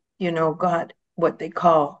rarely, got what they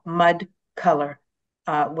call mud color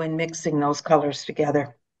when mixing those colors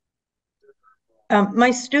together.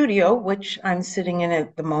 My studio, which I'm sitting in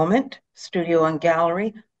at the moment, studio and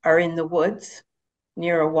gallery, are in the woods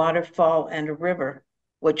near a waterfall and a river,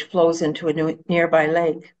 which flows into a nearby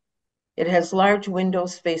lake. It has large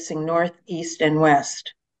windows facing north, east, and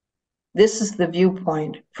west. This is the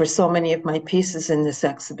viewpoint for so many of my pieces in this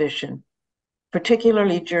exhibition,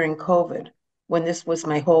 particularly during COVID, when this was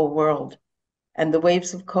my whole world. And the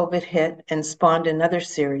waves of COVID hit and spawned another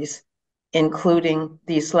series, including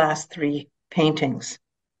these last 3 paintings.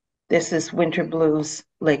 This is Winter Blues,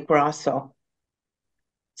 Lake Grasso.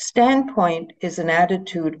 Standpoint is an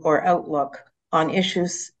attitude or outlook on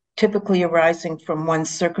issues typically arising from one's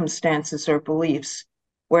circumstances or beliefs,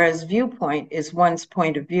 whereas viewpoint is one's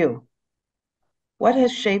point of view. What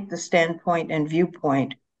has shaped the standpoint and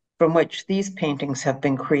viewpoint from which these paintings have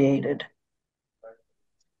been created?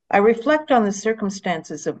 I reflect on the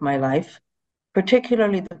circumstances of my life,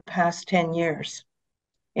 particularly the past 10 years.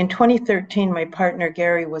 In 2013, my partner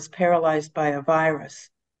Gary was paralyzed by a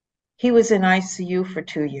virus. He was in ICU for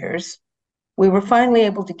 2 years. We were finally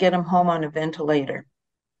able to get him home on a ventilator.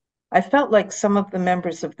 I felt like some of the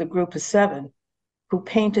members of the group of 7 who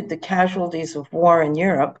painted the casualties of war in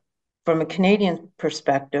Europe from a Canadian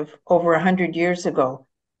perspective over 100 years ago,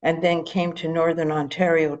 and then came to Northern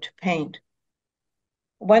Ontario to paint.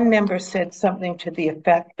 One member said something to the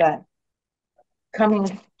effect that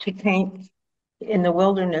coming to paint in the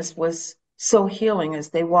wilderness was so healing as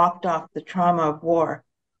they walked off the trauma of war,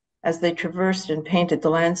 as they traversed and painted the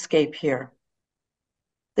landscape here.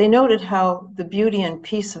 They noted how the beauty and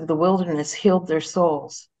peace of the wilderness healed their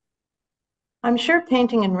souls. I'm sure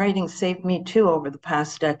painting and writing saved me too over the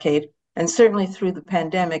past decade, and certainly through the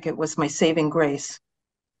pandemic, it was my saving grace.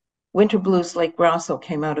 Winter Blues Lake Grasso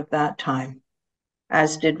came out of that time,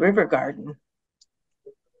 as did River Garden.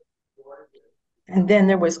 And then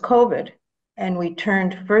there was COVID, and we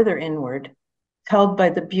turned further inward, held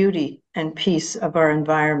by the beauty and peace of our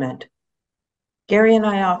environment. Gary and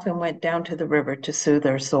I often went down to the river to soothe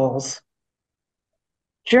our souls.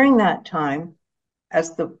 During that time,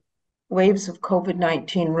 as the waves of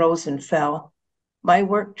COVID-19 rose and fell, my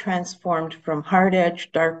work transformed from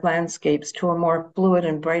hard-edged, dark landscapes to a more fluid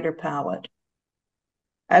and brighter palette.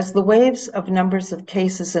 As the waves of numbers of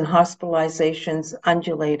cases and hospitalizations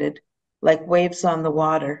undulated like waves on the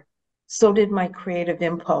water, so did my creative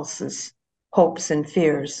impulses, hopes, and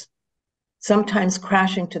fears, sometimes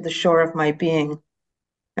crashing to the shore of my being,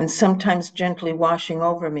 and sometimes gently washing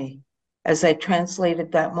over me as I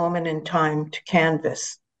translated that moment in time to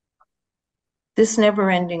canvas. This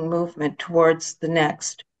never-ending movement towards the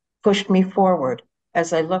next pushed me forward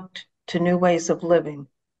as I looked to new ways of living,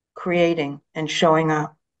 creating, and showing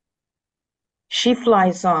up. She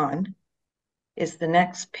Flies On is the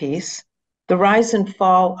next piece. The rise and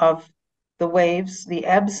fall of the waves, the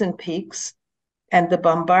ebbs and peaks, and the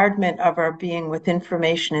bombardment of our being with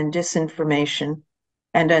information and disinformation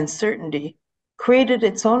and uncertainty created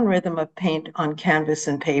its own rhythm of paint on canvas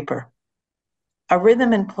and paper. A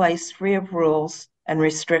rhythm in place free of rules and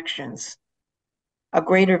restrictions, a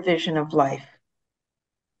greater vision of life.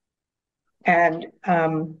 And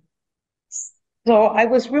so I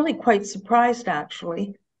was really quite surprised,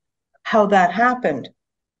 actually, how that happened,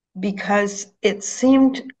 because it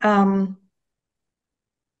seemed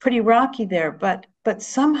pretty rocky there, but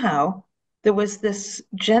somehow there was this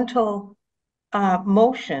gentle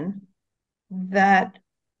motion that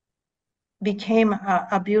became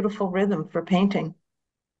a beautiful rhythm for painting.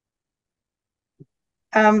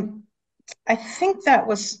 I think that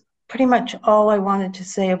was pretty much all I wanted to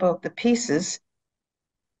say about the pieces,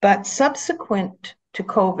 but subsequent to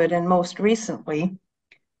COVID and most recently,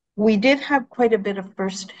 we did have quite a bit of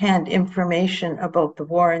firsthand information about the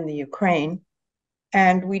war in the Ukraine,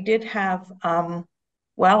 and we did have,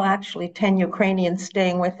 well, actually 10 Ukrainians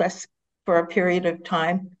staying with us for a period of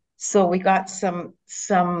time. So we got some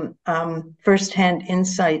firsthand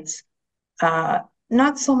insights,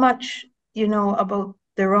 not so much, about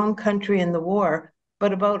their own country and the war,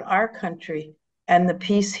 but about our country and the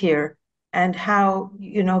peace here, and how,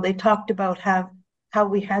 they talked about how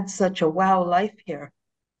we had such a wow life here.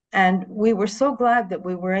 And we were so glad that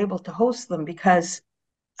we were able to host them because,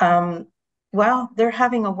 well, they're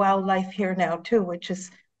having a wow life here now too, which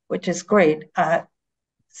is great.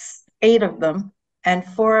 8 of them, and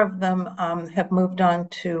 4 of them have moved on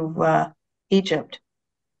to Egypt.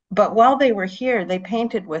 But while they were here, they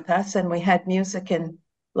painted with us, and we had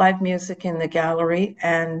live music in the gallery.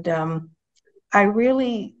 And I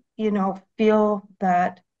really, feel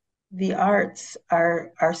that the arts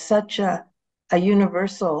are such a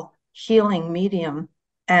universal healing medium,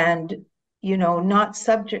 and, not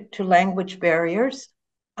subject to language barriers.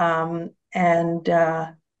 And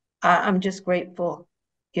I'm just grateful,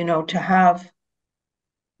 to have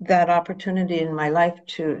that opportunity in my life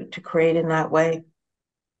to create in that way.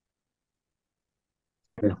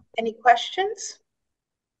 Yeah. Any questions?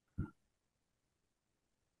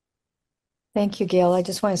 Thank you, Gayle. I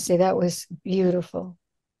just want to say that was beautiful.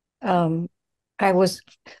 I was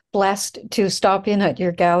blessed to stop in at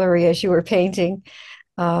your gallery as you were painting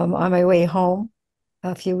on my way home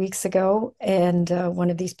a few weeks ago, and one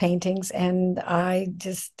of these paintings, and I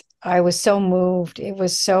was so moved. It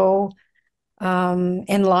was so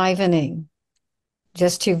enlivening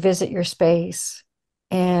just to visit your space,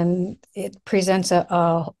 and it presents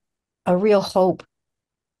a real hope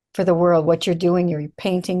for the world. What you're doing, your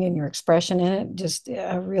painting and your expression in it, just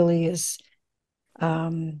really is.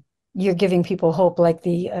 You're giving people hope, like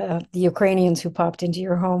the Ukrainians who popped into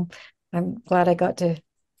your home. I'm glad I got to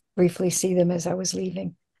briefly see them as I was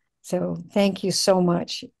leaving. So thank you so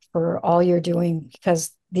much for all you're doing,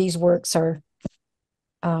 because these works are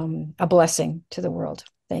a blessing to the world.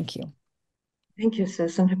 Thank you. Thank you,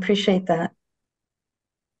 Susan. I appreciate that.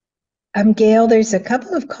 Gayle, there's a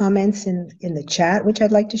couple of comments in the chat which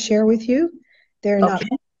I'd like to share with you. They're not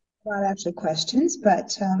actually questions,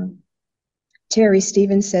 but Terry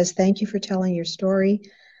Stevens says, thank you for telling your story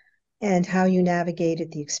and how you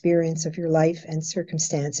navigated the experience of your life and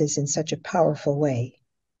circumstances in such a powerful way.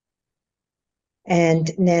 And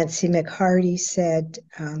Nancy McHardy said,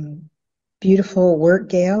 beautiful work,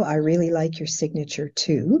 Gayle. I really like your signature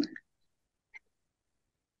too.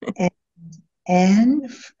 And Anne,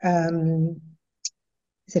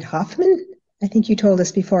 is it Hoffman? I think you told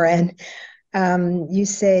us before, Anne. You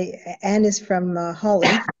say Anne is from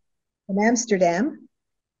Holland, from Amsterdam.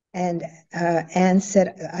 And Anne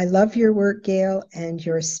said, I love your work, Gayle, and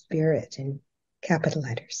your spirit, in capital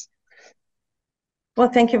letters. Well,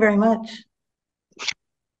 thank you very much.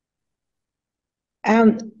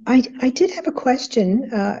 I did have a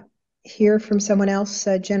question here from someone else.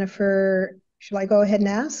 Jennifer, shall I go ahead and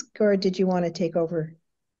ask, or did you want to take over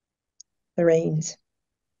the reins?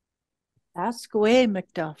 Ask away,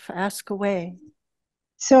 Macduff, ask away.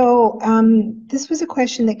 So this was a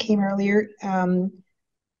question that came earlier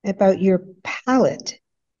about your palette.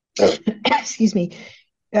 Excuse me.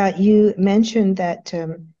 You mentioned that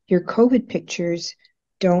your COVID pictures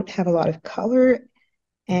don't have a lot of color,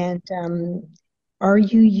 and are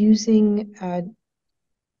you using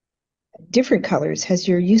different colors? Has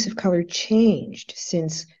your use of color changed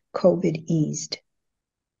since COVID eased?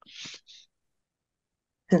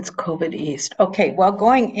 Since COVID eased. Okay, well,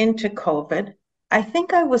 going into COVID, I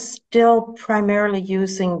think I was still primarily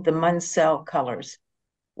using the Munsell colors,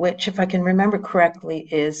 which, if I can remember correctly,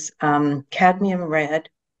 is cadmium red,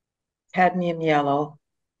 cadmium yellow,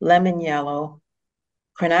 lemon yellow,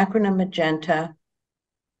 quinacridone magenta,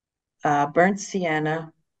 burnt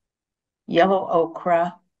sienna, yellow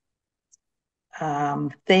ochre,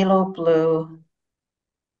 phthalo blue,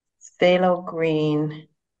 phthalo green,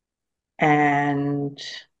 and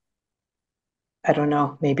I don't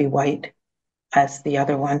know, maybe white as the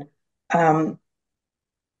other one.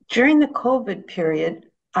 During the COVID period,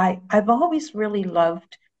 I've always really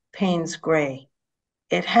loved Payne's Gray.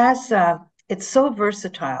 It has, it's so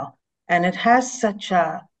versatile, and it has such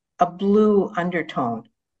a blue undertone.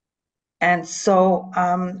 And so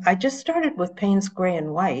I just started with Payne's Gray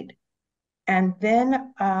and white. And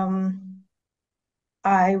then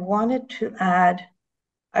I wanted to add,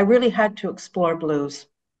 I really had to explore blues.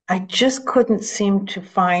 I just couldn't seem to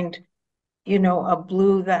find, you know, a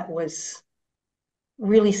blue that was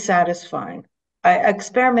really satisfying. I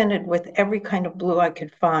experimented with every kind of blue I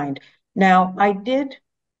could find. Now, I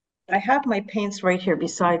have my paints right here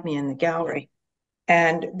beside me in the gallery,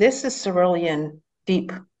 and this is cerulean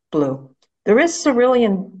deep blue. There is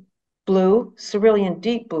cerulean blue, cerulean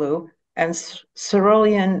deep blue, and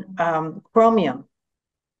cerulean chromium.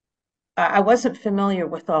 I wasn't familiar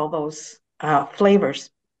with all those flavors,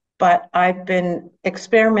 but I've been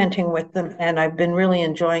experimenting with them, and I've been really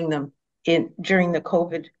enjoying them during the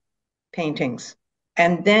COVID paintings.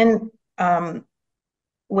 And then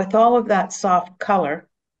with all of that soft color,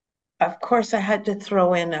 of course, I had to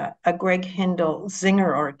throw in a Greg Hindle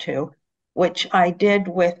zinger or two, which I did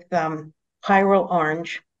with Pyrrole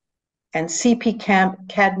Orange and CP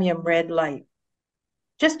Cadmium Red Light.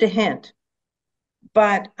 Just a hint.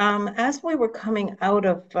 But as we were coming out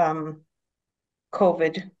of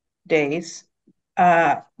COVID days,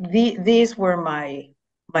 these were my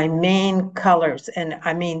main colors. And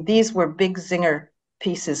I mean, these were big zinger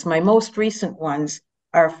pieces. My most recent ones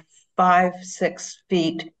are 5-6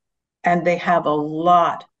 feet, and they have a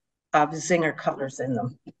lot of zinger colors in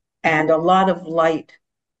them, and a lot of light,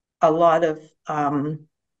 a lot of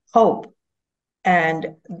hope.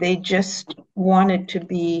 And they just wanted to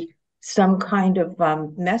be some kind of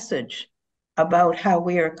message about how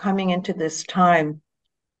we are coming into this time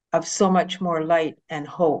of so much more light and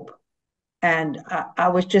hope. And I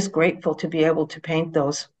was just grateful to be able to paint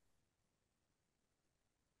those.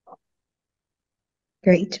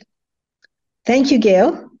 Great. Thank you,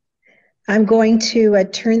 Gayle. I'm going to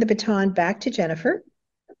turn the baton back to Jennifer,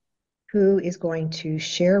 who is going to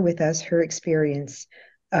share with us her experience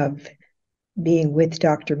of being with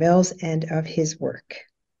Dr. Mills and of his work.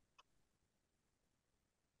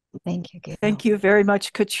 Thank you, Gayle. Thank you very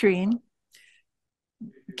much, Katrine.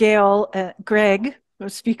 Gayle, Greg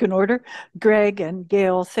speak in order. Greg and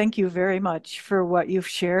Gayle, thank you very much for what you've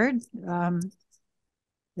shared.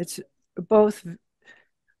 It's both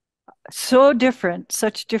so different,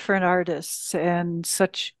 such different artists, and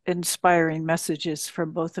such inspiring messages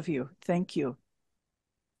from both of you. Thank you.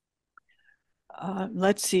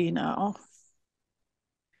 Let's see now.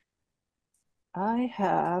 I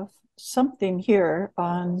have something here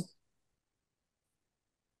on.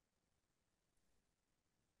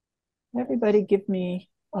 Everybody give me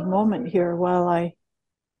a moment here while I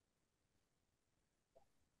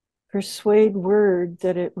persuade Word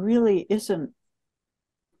that it really isn't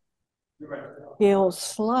Gayle's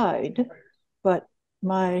slide, but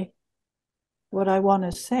what I want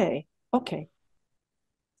to say. Okay.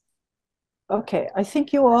 Okay, I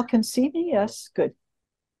think you all can see me. Yes, good.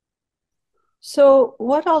 So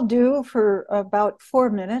what I'll do for about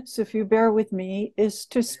 4 minutes, if you bear with me, is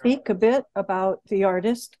to speak a bit about the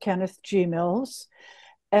artist, Kenneth G. Mills.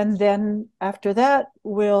 And then after that,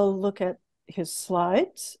 we'll look at his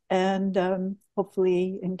slides and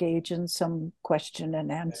hopefully engage in some question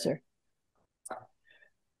and answer.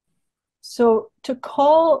 So to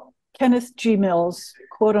call Kenneth G. Mills,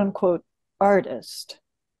 quote unquote, artist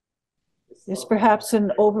is perhaps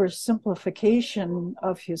an oversimplification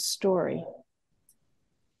of his story.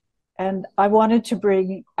 And I wanted to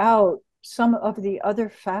bring out some of the other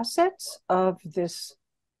facets of this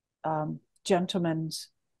gentleman's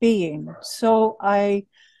being. So I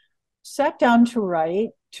sat down to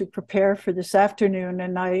write, to prepare for this afternoon,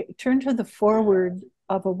 and I turned to the foreword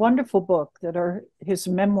of a wonderful book that are his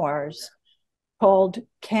memoirs called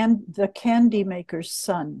The Candy Maker's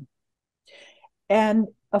Son. And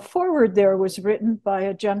a foreword there was written by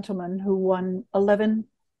a gentleman who won 11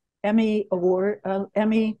 Emmy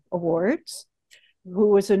Awards, who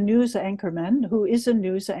was a news anchorman, who is a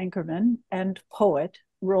news anchorman and poet,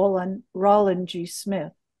 Roland G.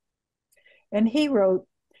 Smith. And he wrote,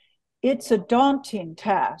 "It's a daunting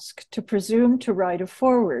task to presume to write a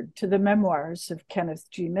foreword to the memoirs of Kenneth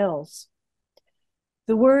G. Mills.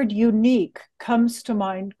 The word unique comes to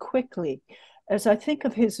mind quickly as I think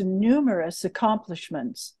of his numerous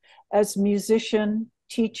accomplishments as musician,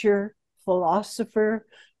 teacher, philosopher,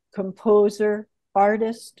 composer,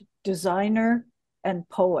 artist, designer, and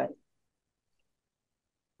poet.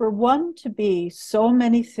 For one to be so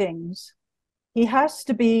many things, he has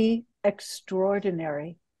to be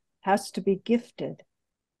extraordinary, has to be gifted,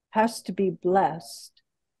 has to be blessed.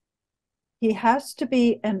 He has to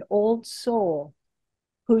be an old soul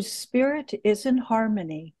whose spirit is in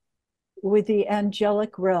harmony with the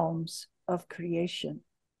angelic realms of creation."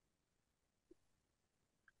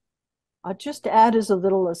 I'll just add as a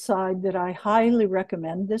little aside that I highly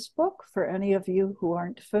recommend this book for any of you who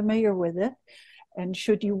aren't familiar with it. And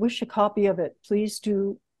should you wish a copy of it, please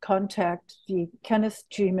do contact the Kenneth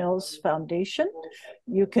G. Mills Foundation.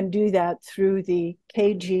 You can do that through the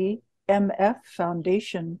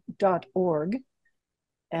kgmffoundation.org.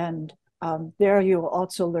 And there you'll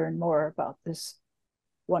also learn more about this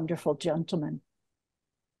wonderful gentleman.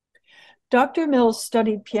 Dr. Mills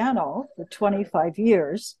studied piano for 25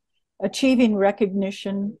 years, achieving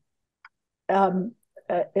recognition,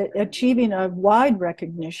 achieving a wide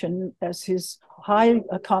recognition as his high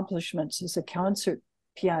accomplishments as a concert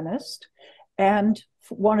pianist and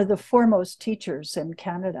one of the foremost teachers in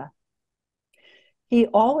Canada. He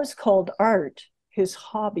always called art his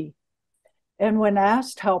hobby. And when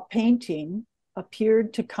asked how painting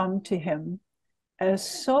appeared to come to him as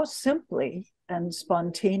so simply and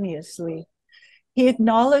spontaneously, he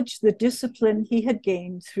acknowledged the discipline he had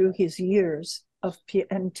gained through his years of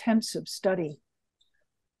intensive study.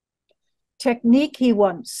 Technique, he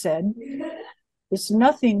once said, is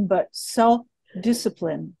nothing but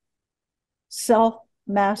self-discipline,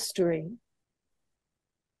 self-mastery.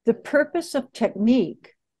 The purpose of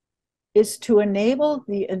technique is to enable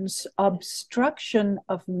the obstruction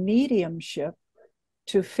of mediumship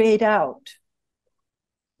to fade out.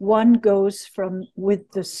 One goes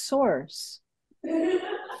with the source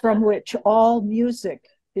from which all music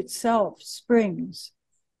itself springs.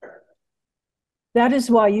 That is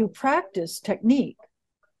why you practice technique.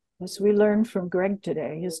 As we learned from Greg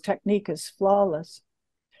today, his technique is flawless.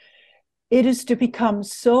 It is to become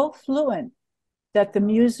so fluent that the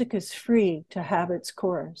music is free to have its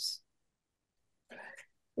course.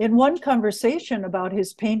 In one conversation about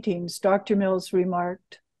his paintings, Dr. Mills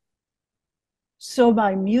remarked, "So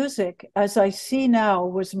my music, as I see now,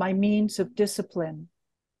 was my means of discipline.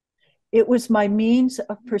 It was my means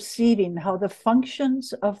of perceiving how the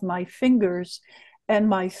functions of my fingers and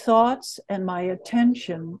my thoughts and my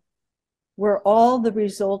attention were all the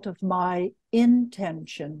result of my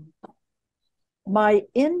intention. My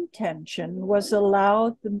intention was to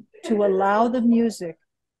allow the music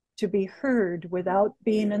to be heard without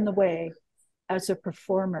being in the way as a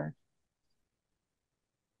performer.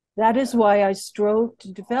 That is why I strove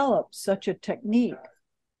to develop such a technique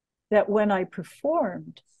that when I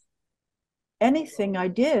performed, anything I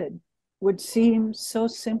did would seem so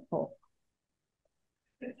simple.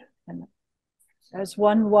 And as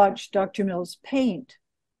one watched Dr. Mills paint,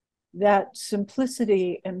 that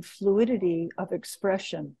simplicity and fluidity of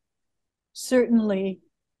expression certainly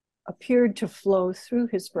appeared to flow through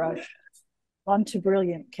his brush onto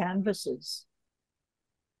brilliant canvases.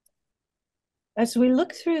 As we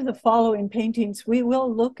look through the following paintings, we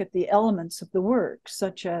will look at the elements of the work,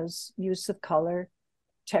 such as use of color,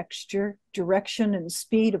 texture, direction, and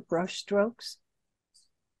speed of brush strokes.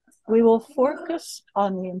 We will focus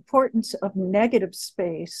on the importance of negative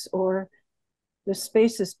space, or the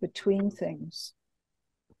spaces between things.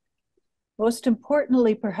 Most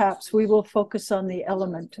importantly, perhaps, we will focus on the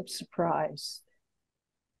element of surprise.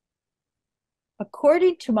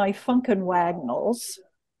 According to my Funken Wagnalls,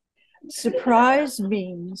 surprise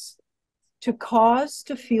means to cause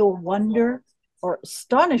to feel wonder or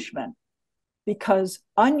astonishment because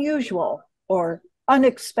unusual or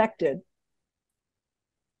unexpected.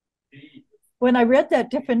 When I read that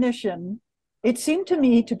definition, it seemed to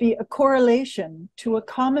me to be a correlation to a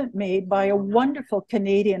comment made by a wonderful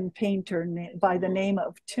Canadian painter by the name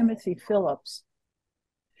of Timothy Phillips.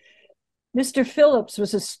 Mr. Phillips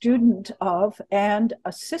was a student of and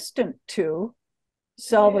assistant to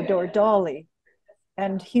Salvador Dali,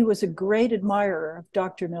 and he was a great admirer of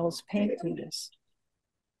Dr. Mills' paintings.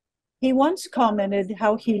 He once commented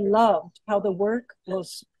how he loved how the work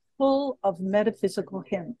was full of metaphysical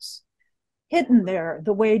hints, hidden there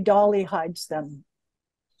the way Dali hides them.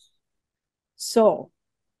 So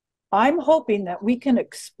I'm hoping that we can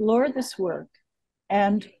explore this work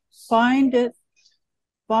and find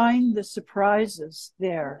the surprises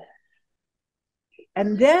there.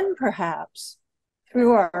 And then perhaps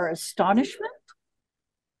through our astonishment,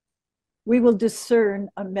 we will discern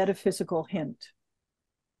a metaphysical hint.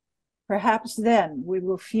 Perhaps then we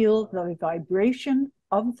will feel the vibration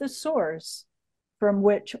of the source from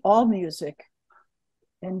which all music,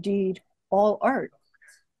 indeed all art,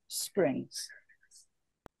 springs.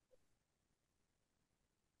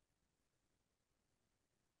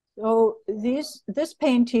 So this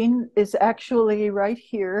painting is actually right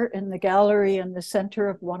here in the gallery in the center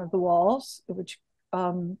of one of the walls, which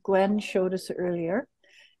Glenn showed us earlier.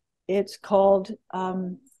 It's called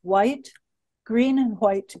Green and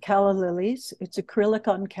White Calla Lilies. It's acrylic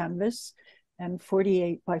on canvas and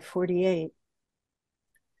 48 by 48.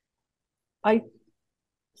 I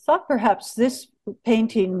thought perhaps this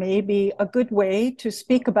painting may be a good way to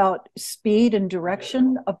speak about speed and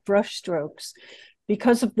direction of brush strokes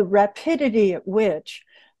because of the rapidity at which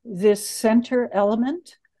this center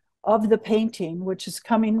element of the painting, which is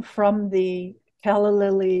coming from the calla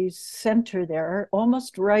lilies center there,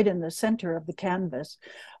 almost right in the center of the canvas,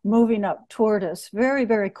 moving up toward us very,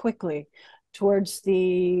 very quickly towards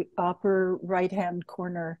the upper right-hand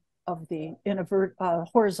corner of the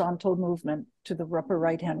horizontal movement to the upper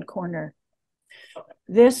right-hand corner.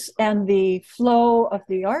 This and the flow of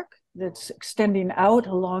the arc that's extending out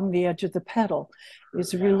along the edge of the petal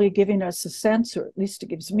is really giving us a sense, or at least it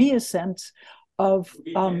gives me a sense of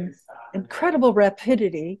incredible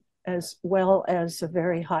rapidity as well as a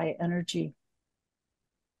very high energy.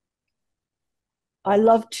 I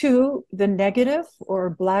love too the negative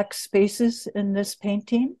or black spaces in this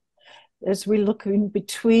painting. As we look in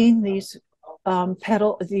between these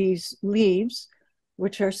these leaves,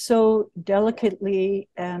 which are so delicately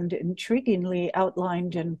and intriguingly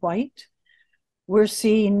outlined in white, we're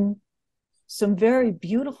seeing some very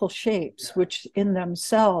beautiful shapes, which in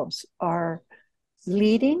themselves are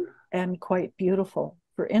leading and quite beautiful.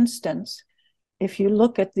 For instance, if you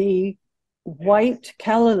look at the white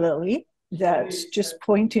calla lily that's just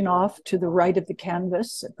pointing off to the right of the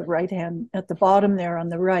canvas, at the right hand, at the bottom there on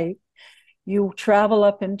the right, you travel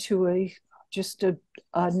up into just a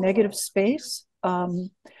negative space.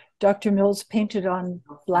 Dr. Mills painted on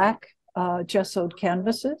black gessoed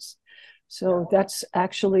canvases. So that's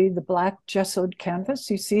actually the black gessoed canvas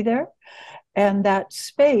you see there. And that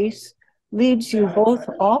space leads you both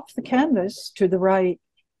off the canvas to the right,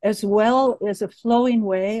 as well as a flowing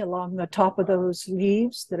way along the top of those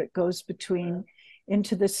leaves that it goes between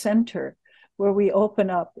into the center, where we open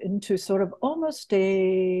up into sort of almost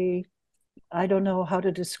a, I don't know how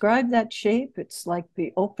to describe that shape. It's like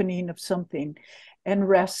the opening of something, and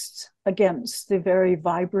rests against the very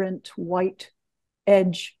vibrant white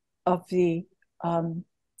edge of the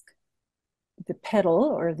petal,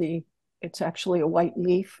 or it's actually a white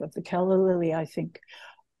leaf of the calla lily, I think,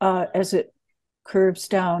 as it curves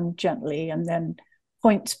down gently and then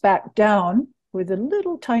points back down with a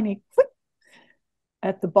little tiny whoop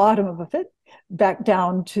at the bottom of it, back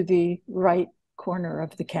down to the right corner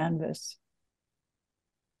of the canvas.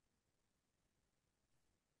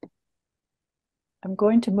 I'm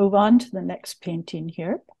going to move on to the next painting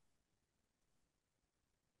here.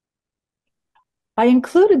 I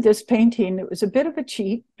included this painting. It was a bit of a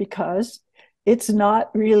cheat because it's not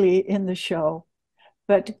really in the show.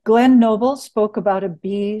 But Glenn Noble spoke about a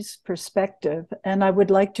bee's perspective, and I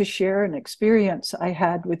would like to share an experience I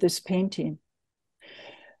had with this painting.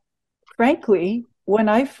 Frankly, when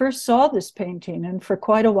I first saw this painting, and for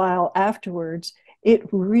quite a while afterwards, it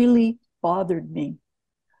really bothered me.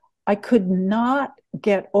 I could not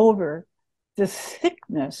get over the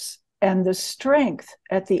thickness and the strength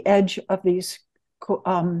at the edge of these.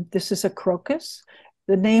 This is a crocus.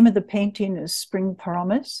 The name of the painting is Spring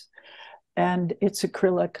Promise, and it's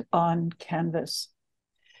acrylic on canvas.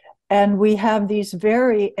 And we have these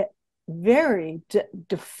very, very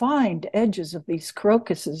defined edges of these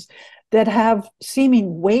crocuses that have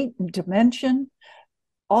seeming weight and dimension,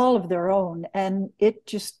 all of their own. And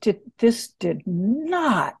this did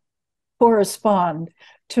not correspond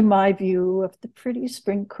to my view of the pretty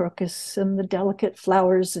spring crocus and the delicate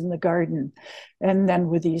flowers in the garden. And then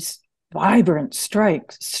with these vibrant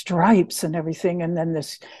stripes and everything, and then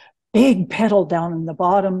this big petal down in the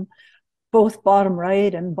bottom, both bottom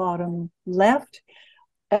right and bottom left.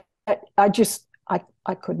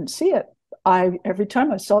 I couldn't see it. Every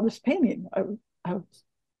time I saw this painting,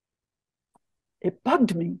 it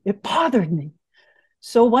bugged me, it bothered me.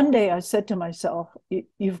 So one day I said to myself,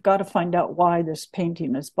 you've got to find out why this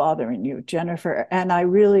painting is bothering you, Jennifer. And I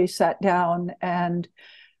really sat down and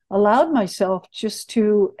allowed myself just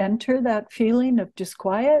to enter that feeling of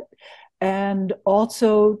disquiet and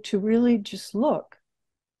also to really just look.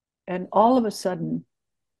 And all of a sudden,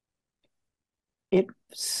 it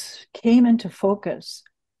came into focus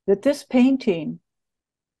that this painting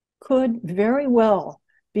could very well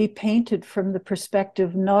be painted from the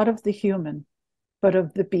perspective not of the human, but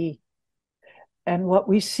of the bee. And what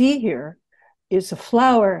we see here is a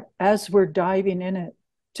flower as we're diving in it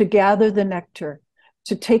to gather the nectar,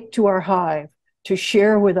 to take to our hive, to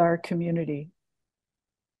share with our community.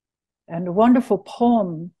 And a wonderful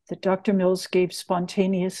poem that Dr. Mills gave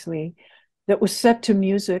spontaneously that was set to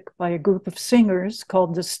music by a group of singers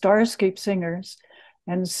called the Starscape Singers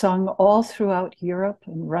and sung all throughout Europe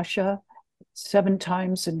and Russia, 7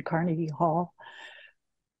 times in Carnegie Hall,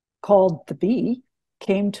 called The Bee,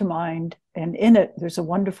 came to mind. And in it, there's a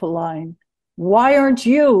wonderful line, "Why aren't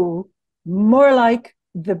you more like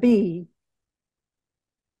the bee?"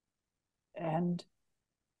 And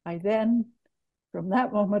I then, from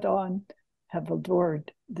that moment on, have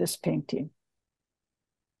adored this painting.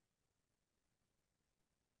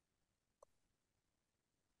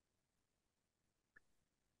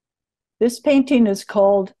 This painting is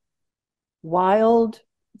called Wild,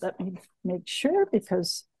 let me make sure,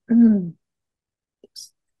 because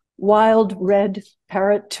Wild Red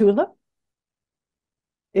Parrot Tulip.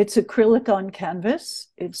 It's acrylic on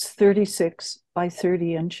canvas. It's 36 by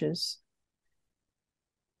 30 inches.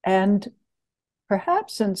 And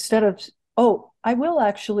perhaps instead of, I will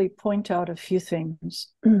actually point out a few things.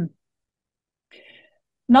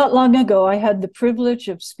 Not long ago, I had the privilege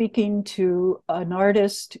of speaking to an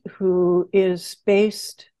artist who is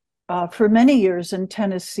based for many years in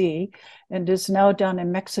Tennessee and is now down in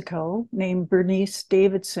Mexico, named Bernice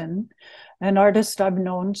Davidson, an artist I've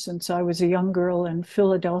known since I was a young girl in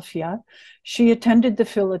Philadelphia. She attended the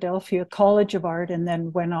Philadelphia College of Art and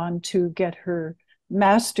then went on to get her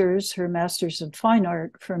master's in fine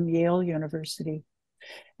art from Yale University.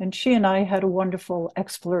 And she and I had a wonderful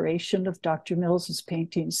exploration of Dr. Mills's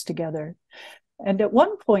paintings together. And at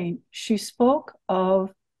one point, she spoke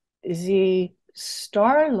of the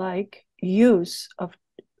star-like use of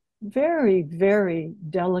very, very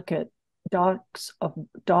delicate dots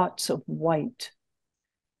of white.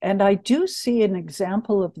 And I do see an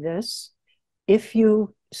example of this. If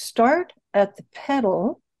you start at the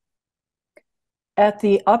petal, at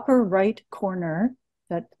the upper right corner,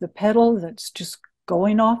 that the petal that's just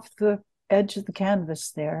going off the edge of the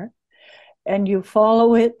canvas there, and you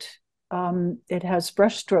follow it, it has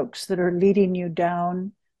brush strokes that are leading you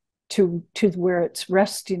down to where it's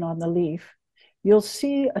resting on the leaf. You'll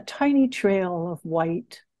see a tiny trail of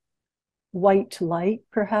white light,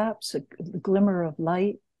 perhaps, a glimmer of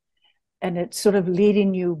light, and it's sort of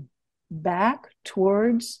leading you back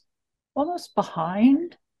towards, almost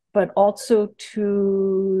behind but also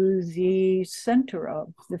to the center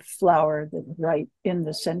of the flower that's right in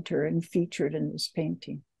the center and featured in this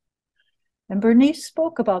painting. And Bernice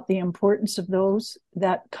spoke about the importance of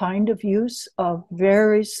that kind of use of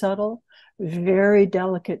very subtle, very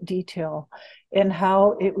delicate detail, and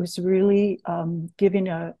how it was really giving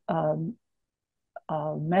a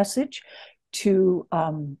message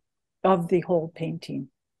of the whole painting.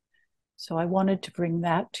 So I wanted to bring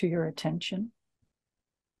that to your attention.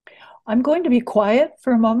 I'm going to be quiet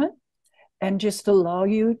for a moment and just allow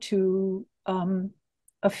you to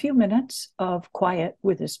a few minutes of quiet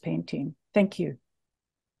with this painting. Thank you.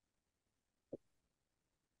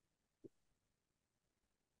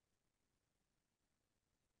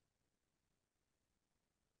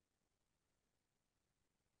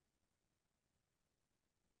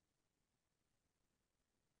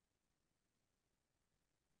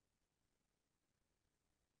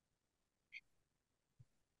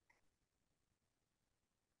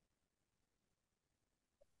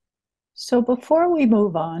 So before we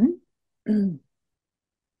move on, I'm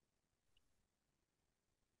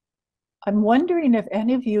wondering if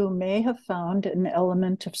any of you may have found an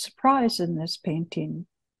element of surprise in this painting.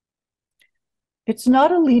 It's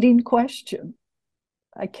not a leading question.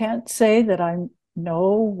 I can't say that I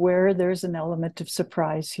know where there's an element of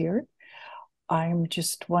surprise here. I'm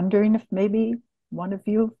just wondering if maybe one of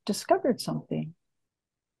you discovered something.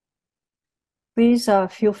 Please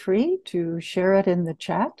feel free to share it in the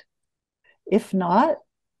chat. If not,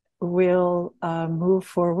 we'll move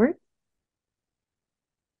forward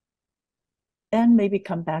and maybe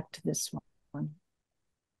come back to this one.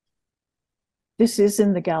 This is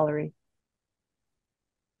in the gallery.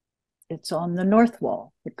 It's on the north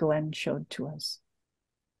wall that Glenn showed to us.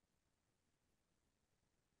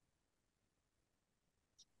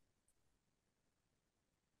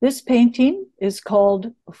 This painting is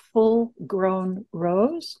called Full-Blown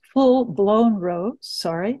Rose,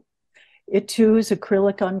 sorry. It too is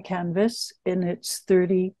acrylic on canvas, and it's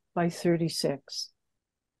 30 by 36.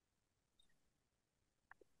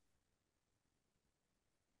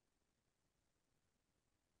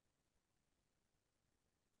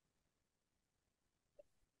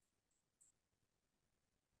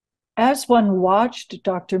 As one watched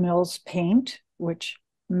Dr. Mills paint, which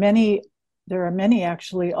there are many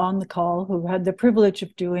actually on the call who had the privilege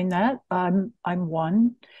of doing that. I'm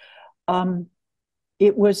one.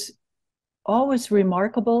 It was always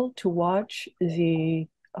remarkable to watch the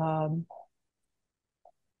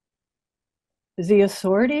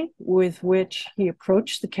authority with which he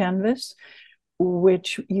approached the canvas,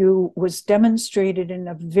 which was demonstrated in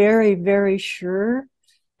a very, very sure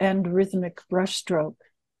and rhythmic brushstroke.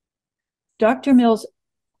 Dr. Mills,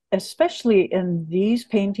 especially in these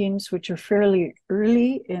paintings, which are fairly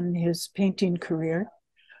early in his painting career,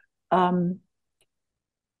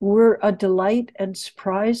 were a delight and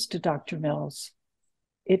surprise to Dr. Mills.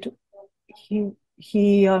 He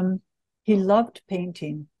loved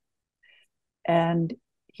painting, and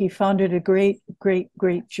he found it a great, great,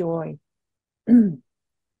 great joy.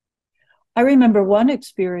 I remember one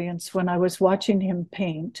experience when I was watching him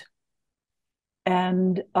paint,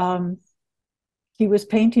 and he was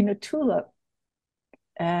painting a tulip,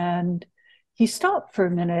 and he stopped for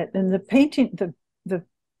a minute, and the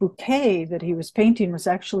bouquet that he was painting was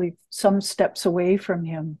actually some steps away from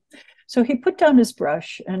him. So he put down his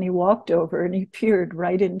brush and he walked over and he peered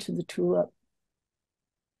right into the tulip.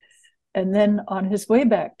 And then on his way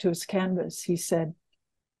back to his canvas, he said,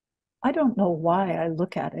 "I don't know why I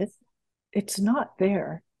look at it. It's not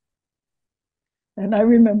there." And I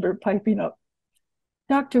remember piping up,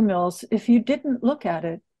 "Dr. Mills, if you didn't look at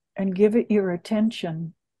it and give it your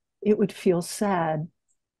attention, it would feel sad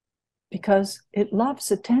because it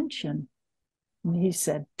loves attention." And he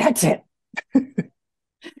said, "That's it."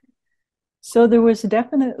 So there was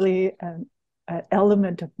definitely an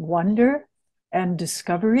element of wonder and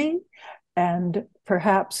discovery, and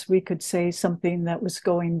perhaps we could say something that was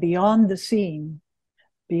going beyond the scene,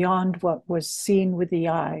 beyond what was seen with the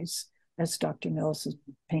eyes, as Dr. Mills has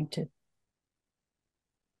painted.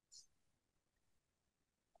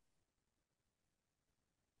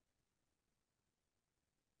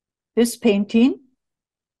 This painting,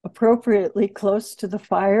 appropriately close to the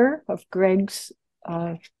fire of Greg's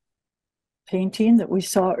painting that we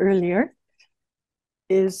saw earlier,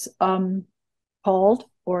 is called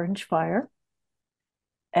Orange Fire.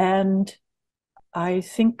 And I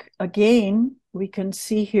think, again, we can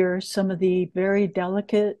see here some of the very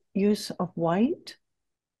delicate use of white.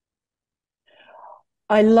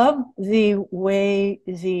 I love the way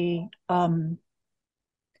the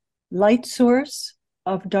light source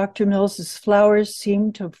of Dr. Mills's flowers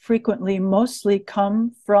seem to frequently mostly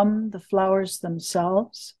come from the flowers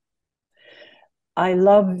themselves. I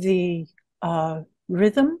love the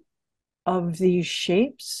rhythm of these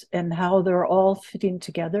shapes and how they're all fitting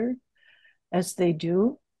together as they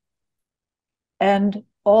do. And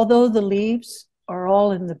although the leaves are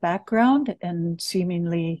all in the background and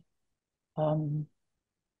seemingly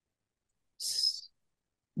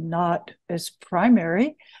not as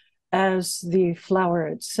primary as the flower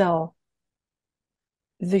itself,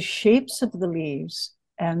 the shapes of the leaves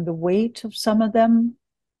and the weight of some of them,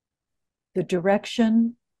 the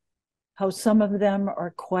direction, how some of them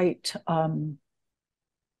are quite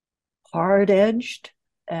hard-edged,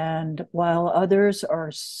 and while others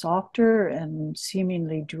are softer and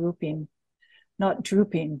seemingly drooping, not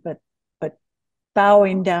drooping, but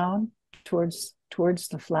bowing down towards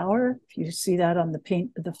the flower. If you see that on the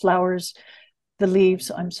paint, the flowers, the leaves,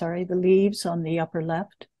 I'm sorry, the leaves on the upper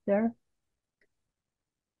left there.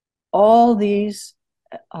 All these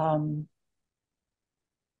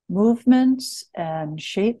movements and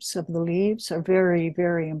shapes of the leaves are very,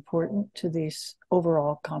 very important to this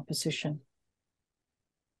overall composition.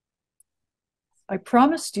 I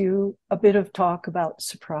promised you a bit of talk about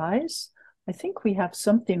surprise. I think we have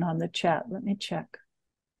something on the chat. Let me check.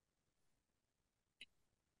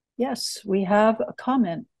 Yes, we have a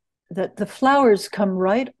comment that the flowers come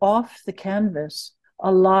right off the canvas,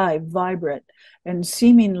 alive, vibrant, and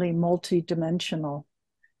seemingly multi-dimensional.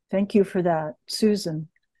 Thank you for that, Susan.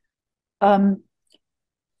 That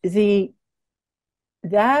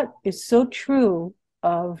is so true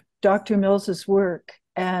of Dr. Mills's work,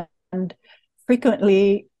 and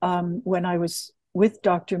frequently when I was with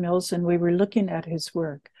Dr. Mills and we were looking at his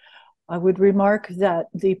work, I would remark that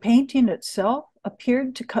the painting itself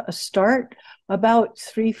appeared to start about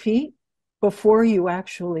 3 feet before you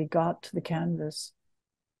actually got to the canvas.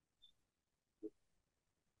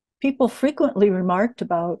 People frequently remarked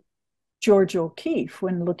about Georgia O'Keeffe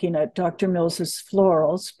when looking at Dr. Mills's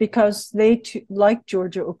florals, because they, like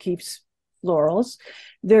Georgia O'Keeffe's florals,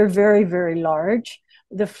 they're very, very large.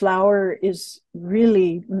 The flower is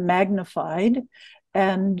really magnified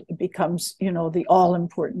and becomes, you know, the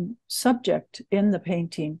all-important subject in the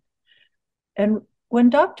painting. And when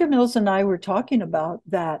Dr. Mills and I were talking about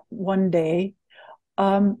that one day,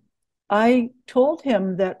 I told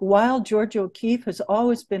him that while Georgia O'Keeffe has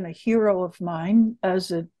always been a hero of mine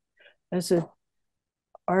as an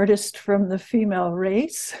artist from the female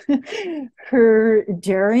race, her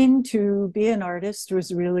daring to be an artist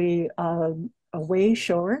was really a way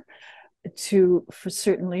shower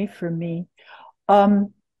certainly for me.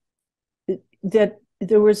 That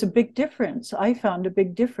there was a big difference. I found a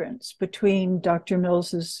big difference between Dr.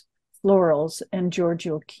 Mills's florals and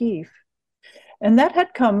Georgia O'Keeffe. And that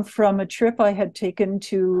had come from a trip I had taken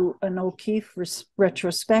to an O'Keeffe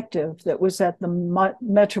retrospective that was at the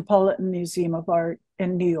Metropolitan Museum of Art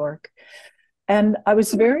in New York. And I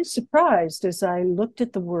was very surprised as I looked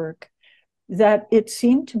at the work that it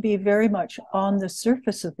seemed to be very much on the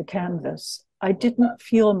surface of the canvas. I didn't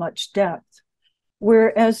feel much depth,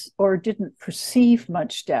 or didn't perceive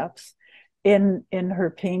much depth in her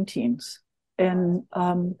paintings. And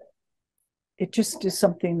it just is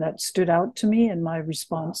something that stood out to me in my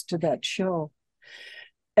response to that show.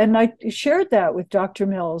 And I shared that with Dr.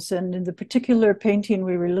 Mills, and in the particular painting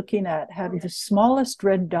we were looking at had the smallest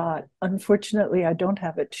red dot. Unfortunately, I don't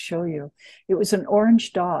have it to show you. It was an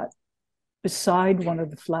orange dot beside one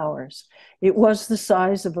of the flowers. It was the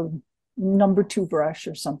size of a number 2 brush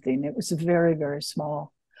or something. It was very, very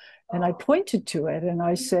small. And I pointed to it and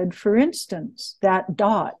I said, for instance, that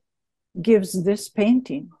dot gives this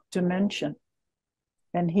painting dimension.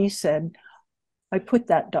 And he said, I put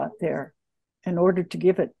that dot there in order to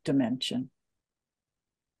give it dimension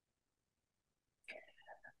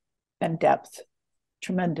and depth,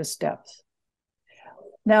 tremendous depth.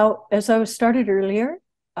 Now, as I was started earlier,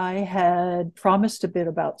 I had promised a bit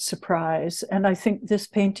about surprise, and I think this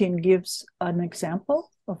painting gives an example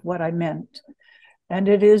of what I meant. And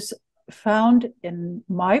it is found in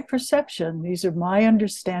my perception, these are my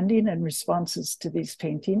understanding and responses to these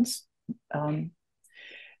paintings,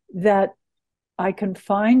 that I can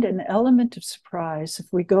find an element of surprise if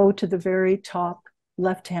we go to the very top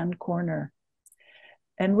left-hand corner.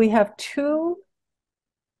 And we have two,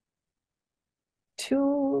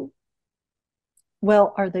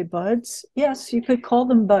 well, are they buds? Yes, you could call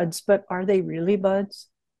them buds, but are they really buds?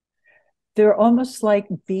 They're almost like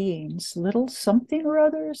beings, little something or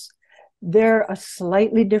others. They're a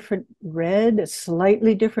slightly different red, a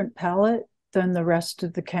slightly different palette than the rest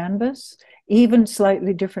of the canvas, even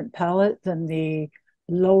slightly different palette than the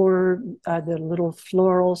lower, the little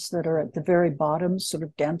florals that are at the very bottom, sort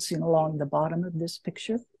of dancing along the bottom of this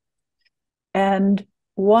picture. And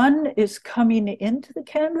one is coming into the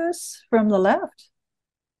canvas from the left,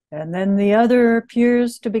 and then the other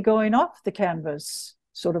appears to be going off the canvas,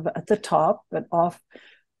 sort of at the top, but off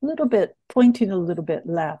a little bit, pointing a little bit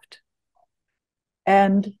left.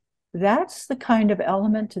 And that's the kind of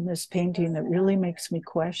element in this painting that really makes me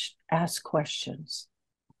ask questions.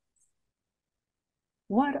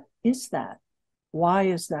 What is that? Why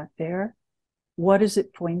is that there? What is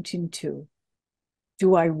it pointing to?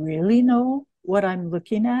 Do I really know what I'm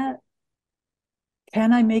looking at?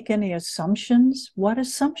 Can I make any assumptions? What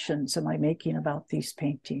assumptions am I making about these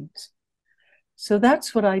paintings? So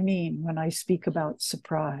that's what I mean when I speak about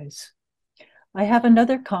surprise. I have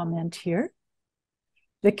another comment here.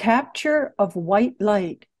 The capture of white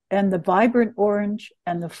light and the vibrant orange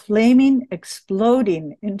and the flaming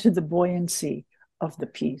exploding into the buoyancy of the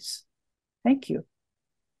piece. Thank you.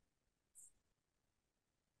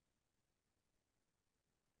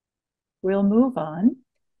 We'll move on.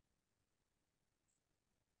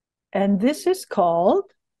 And this is called,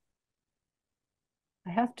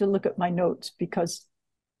 I have to look at my notes because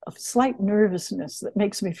of slight nervousness that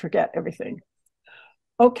makes me forget everything.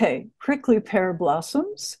 Okay, Prickly Pear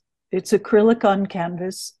Blossoms. It's acrylic on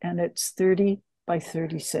canvas and it's 30 by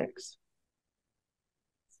 36.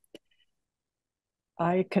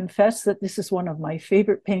 I confess that this is one of my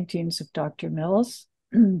favorite paintings of Dr. Mills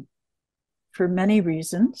for many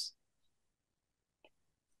reasons.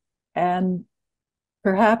 And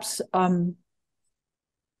perhaps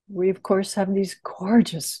we, of course, have these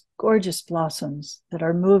gorgeous, gorgeous blossoms that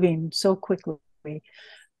are moving so quickly,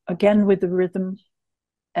 again with the rhythm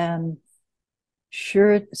and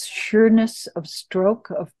sureness of stroke,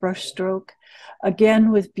 of brush stroke,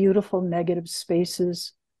 again with beautiful negative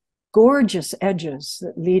spaces, gorgeous edges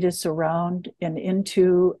that lead us around and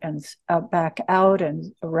into and back out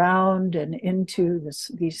and around and into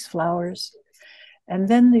these flowers. And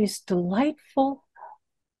then these delightful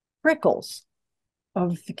prickles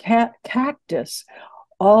of the cactus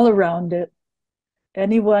all around it.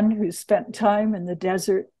 Anyone who's spent time in the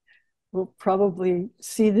desert will probably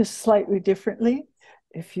see this slightly differently.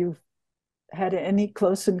 If you've had any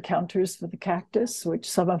close encounters with the cactus, which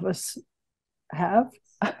some of us have,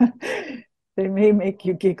 they may make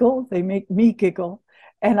you giggle. They make me giggle.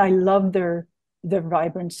 And I love their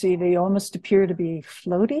vibrancy. They almost appear to be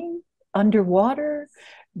floating underwater.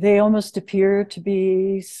 They almost appear to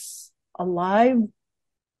be alive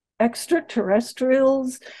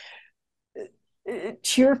extraterrestrials,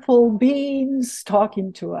 cheerful beings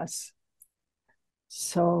talking to us.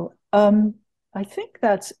 So I think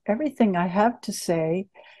that's everything I have to say,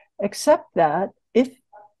 except that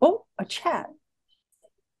a chat.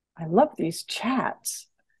 I love these chats.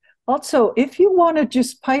 Also, if you want to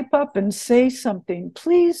just pipe up and say something,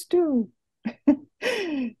 please do.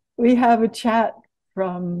 We have a chat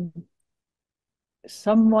from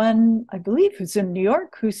someone, I believe, who's in New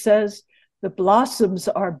York, who says the blossoms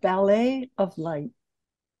are ballet of light.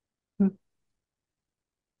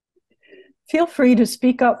 Feel free to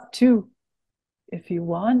speak up too, if you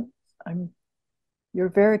want. You're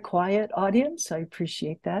a very quiet audience. I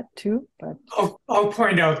appreciate that too. But I'll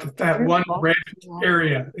point out that one red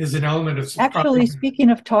area is an element of surprise. Actually, speaking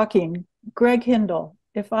of talking, Greg Hindle,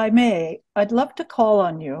 if I may, I'd love to call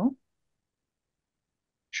on you.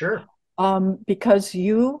 Sure. Because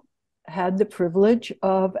you had the privilege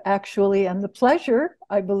of actually, and the pleasure,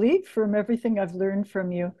 I believe, from everything I've learned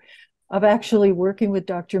from you, of actually working with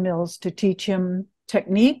Dr. Mills to teach him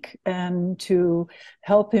technique and to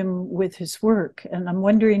help him with his work. And I'm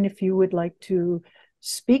wondering if you would like to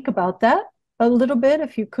speak about that a little bit,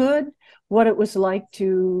 if you could, what it was like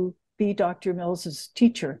to be Dr. Mills's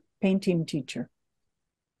teacher, painting teacher.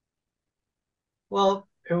 Well,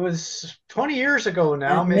 it was 20 years ago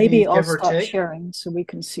now, And maybe I'll give or stop take. sharing so we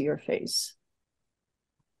can see your face.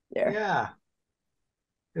 There. Yeah,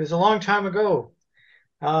 it was a long time ago.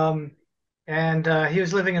 And he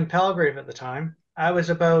was living in Palgrave at the time. I was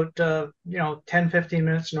about 10, 15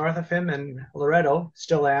 minutes north of him in Loretto,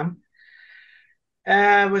 still am.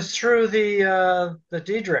 And it was through the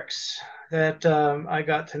Diedrichs that I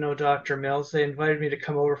got to know Dr. Mills. They invited me to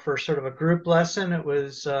come over for sort of a group lesson. It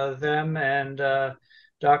was them and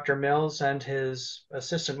Dr. Mills and his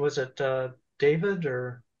assistant. Was it David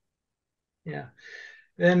or? Yeah.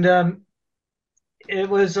 And it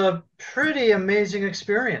was a pretty amazing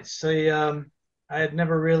experience. I had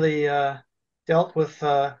never really dealt with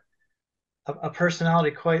a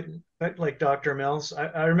personality quite like Dr. Mills.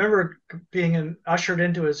 I remember being ushered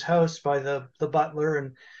into his house by the butler,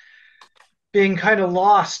 and being kind of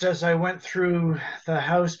lost as I went through the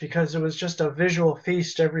house because it was just a visual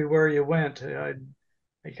feast everywhere you went. I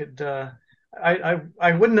could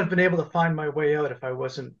I wouldn't have been able to find my way out if I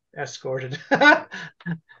wasn't escorted.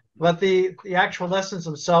 But the actual lessons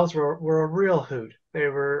themselves were a real hoot. They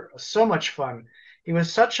were so much fun. He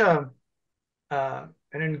was such an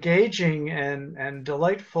engaging and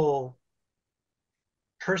delightful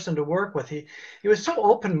person to work with. He was so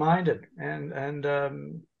open-minded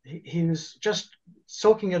and he was just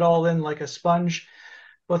soaking it all in like a sponge,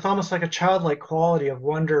 with almost like a childlike quality of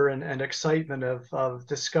wonder and excitement of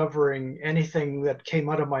discovering anything that came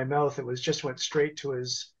out of my mouth. It was just went straight to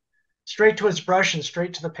his brush and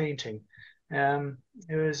straight to the painting. And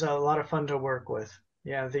it was a lot of fun to work with.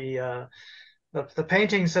 Yeah, the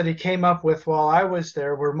paintings that he came up with while I was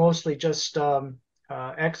there were mostly just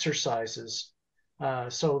exercises.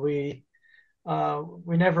 So we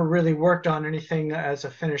never really worked on anything as a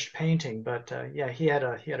finished painting. But yeah, he had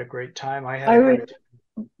a great time. I had a great time.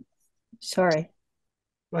 Sorry.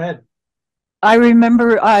 Go ahead. I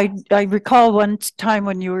remember, I recall one time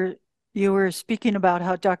when you were speaking about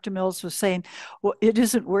how Dr. Mills was saying, well, it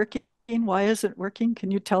isn't working. Why isn't it working?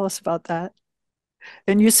 Can you tell us about that?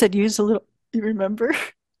 And you said, use a little, you remember?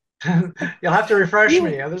 You'll have to refresh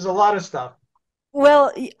me. There's a lot of stuff.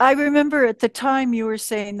 Well, I remember at the time you were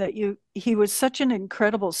saying that he was such an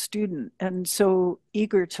incredible student and so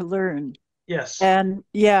eager to learn. Yes. And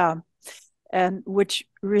yeah, and which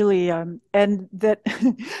really and that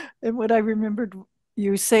and what I remembered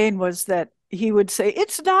you saying was that he would say,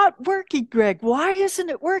 it's not working, Greg. Why isn't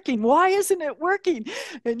it working? Why isn't it working?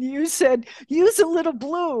 And you said, use a little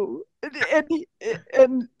blue.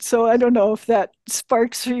 And so I don't know if that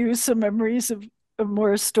sparks for you some memories of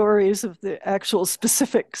more stories of the actual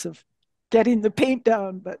specifics of getting the paint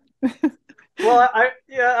down, but well,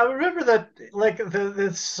 I remember that, like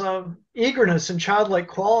this eagerness and childlike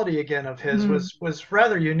quality again of his was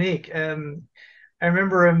rather unique. And I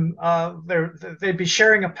remember him they'd be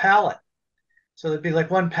sharing a palette, so there'd be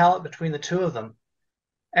like one palette between the two of them,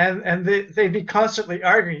 and they'd be constantly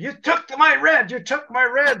arguing. You took my red. You took my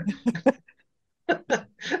red.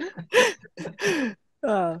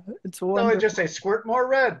 It's So wonderful. I just say, squirt more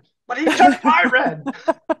red, but he took my red.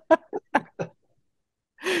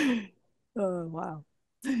 Oh, wow.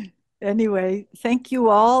 Anyway, thank you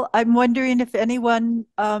all. I'm wondering if anybody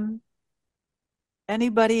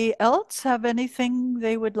else have anything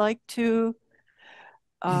they would like to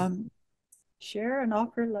share and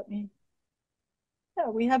offer. Yeah,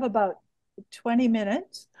 we have about 20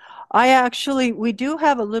 minutes. We do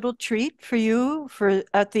have a little treat for you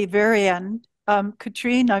at the very end.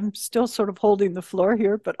 Katrine, I'm still sort of holding the floor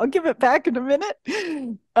here, but I'll give it back in a minute.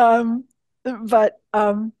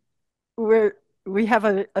 We have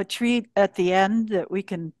a treat at the end that we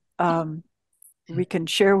can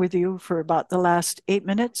share with you for about the last 8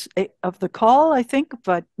 minutes of the call, I think.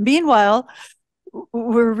 But meanwhile,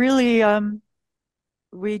 we're really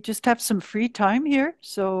we just have some free time here.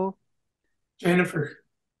 So, Jennifer.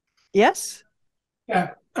 Yes.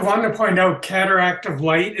 Yeah, I want to point out cataract of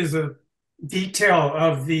light is a detail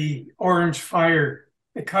of the Orange Fire,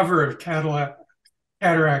 the cover of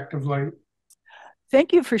Cataract of Light.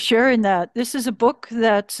 Thank you for sharing that. This is a book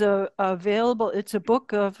that's available. It's a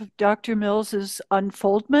book of Dr. Mills's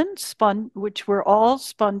unfoldments, which were all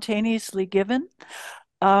spontaneously given.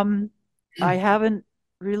 I haven't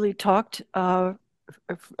really talked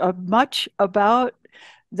much about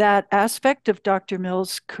that aspect of Dr.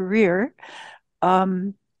 Mill's career.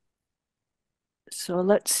 So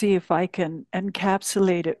let's see if I can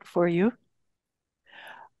encapsulate it for you.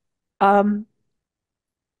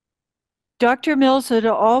 Dr. Mills had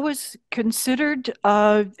always considered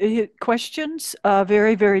questions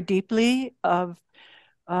very, very deeply, of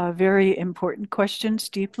very important questions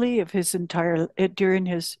deeply of his during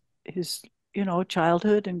his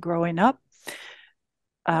childhood and growing up.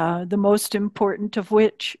 The most important of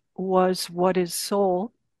which was, what is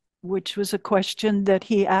soul? Which was a question that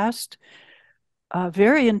he asked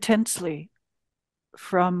very intensely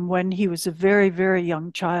from when he was a very, very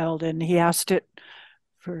young child. And he asked it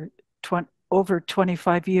for over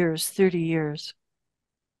 25 years, 30 years.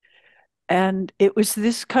 And it was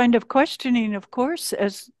this kind of questioning, of course,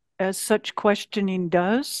 as such questioning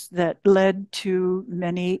does, that led to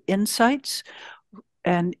many insights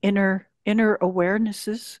and inner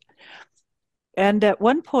awarenesses. And at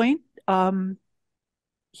one point,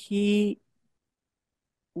 he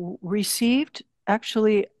received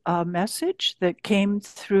actually a message that came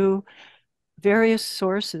through various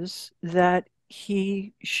sources that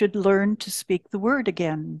he should learn to speak the word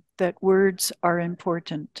again, that words are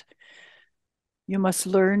important. You must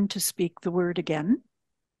learn to speak the word again.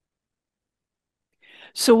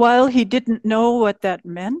 So while he didn't know what that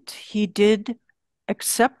meant, he did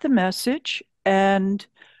accept the message and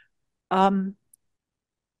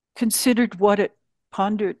considered what it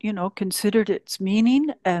pondered, considered its meaning,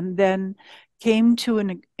 and then came to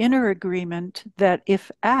an inner agreement that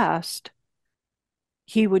if asked,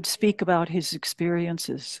 he would speak about his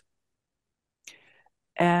experiences.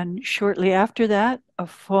 And shortly after that,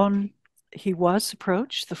 he was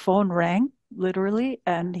approached, the phone rang literally,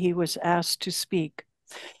 and he was asked to speak.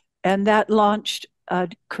 And that launched a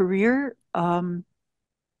career, a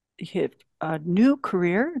new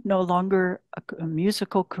career, no longer a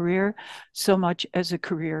musical career, so much as a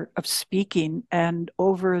career of speaking. And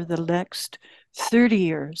over the next 30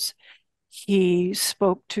 years, he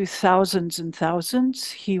spoke to thousands and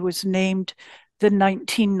thousands. He was named the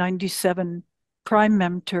 1997 Prime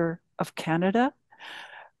Mentor of Canada.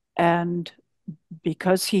 And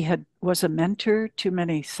because he was a mentor to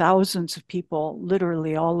many thousands of people,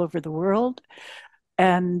 literally all over the world,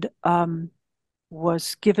 and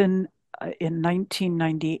was given in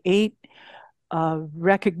 1998 a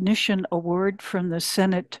recognition award from the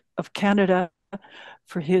Senate of Canada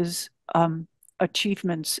for his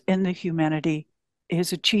achievements in the humanity,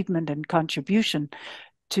 his achievement and contribution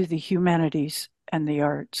to the humanities and the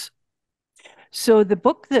arts. So the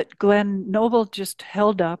book that Glenn Noble just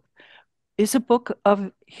held up is a book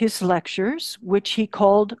of his lectures, which he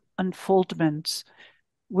called Unfoldments,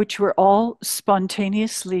 which were all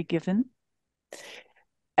spontaneously given,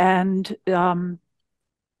 and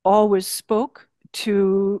always spoke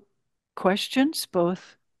to questions,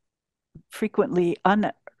 both frequently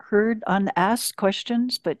unheard, unasked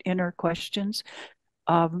questions, but inner questions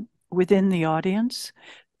within the audience,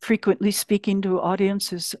 frequently speaking to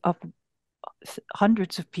audiences of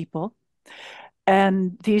hundreds of people.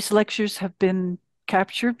 And these lectures have been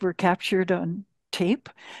were captured on tape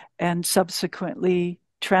and subsequently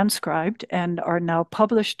transcribed and are now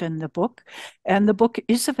published in the book. And the book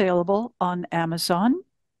is available on Amazon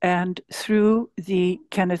and through the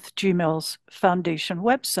Kenneth G. Mills Foundation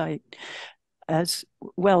website, as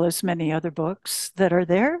well as many other books that are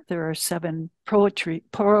there. There are 7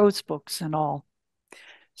 prose books in all.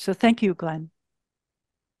 So thank you, Glenn.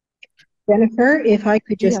 Jennifer, if I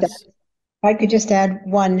could just Yes. add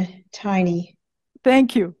one tiny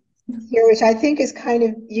Thank you. here, which I think is kind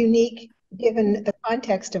of unique given the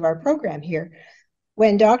context of our program here.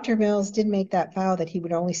 When Dr. Mills did make that vow that he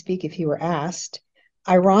would only speak if he were asked,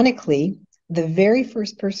 ironically, the very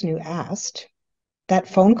first person who asked, that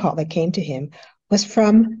phone call that came to him, was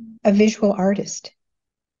from a visual artist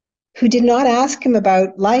who did not ask him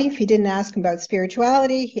about life. He didn't ask him about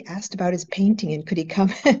spirituality. He asked about his painting and could he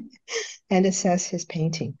come and assess his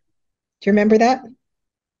painting. Do you remember that?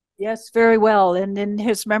 Yes, very well. And in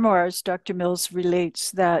his memoirs, Dr. Mills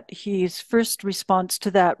relates that his first response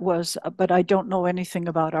to that was, but I don't know anything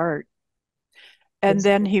about art. And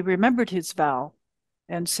then he remembered his vow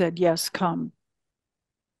and said, yes, come.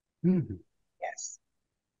 Mm-hmm. Yes.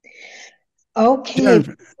 Okay,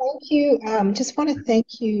 Jennifer, thank you. Just want to thank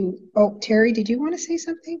you. Oh, Terry, did you want to say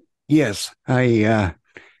something? yes, I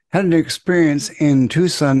had an experience in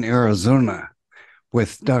Tucson, Arizona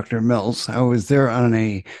with Dr. Mills. I was there on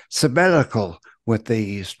a sabbatical with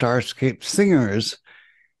the Starscape Singers,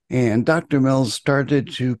 and Dr. Mills started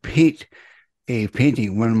to paint a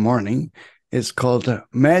painting one morning. It's called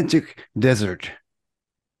Magic Desert.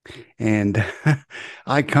 And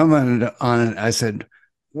I commented on it. I said,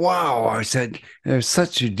 wow, I said, there's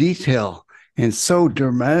such a detail and so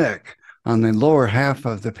dramatic on the lower half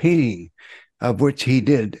of the painting, of which he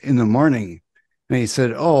did in the morning. And he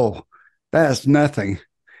said, oh, that's nothing.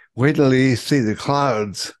 Wait till you see the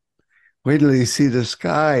clouds. Wait till you see the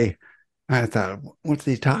sky. I thought, what's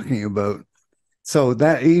he talking about? So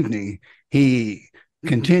that evening, he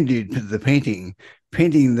continued the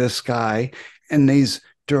painting the sky and these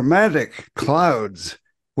dramatic clouds,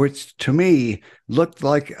 which to me looked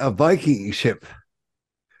like a Viking ship.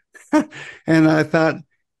 And I thought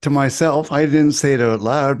to myself, I didn't say it out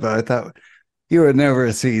loud, but I thought, you would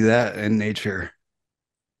never see that in nature.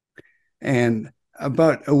 And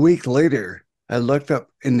about a week later, I looked up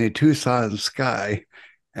in the Tucson sky,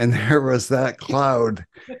 and there was that cloud.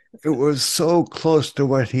 It was so close to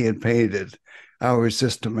what he had painted. I was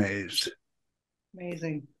just amazed.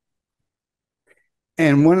 Amazing.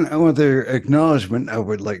 And one other acknowledgement I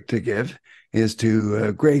would like to give is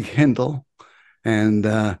to Greg Hindle.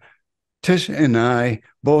 And Tish and I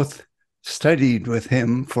both studied with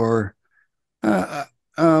him for, I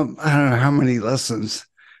don't know how many lessons,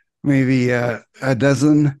 maybe a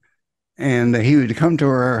dozen. And he would come to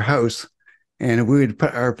our house and we would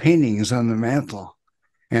put our paintings on the mantle.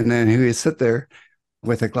 And then he would sit there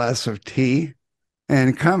with a glass of tea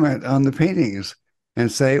and comment on the paintings and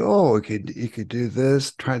say, oh, you could do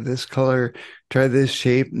this, try this color, try this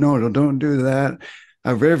shape. No, don't do that.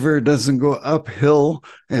 A river doesn't go uphill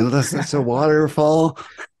unless it's a waterfall.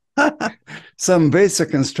 Some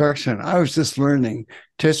basic instruction. I was just learning.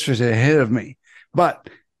 Tish was ahead of me. But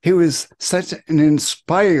he was such an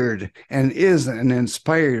inspired and is an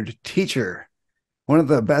inspired teacher. One of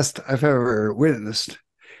the best I've ever witnessed.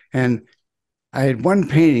 And I had one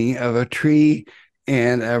painting of a tree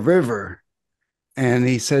and a river. And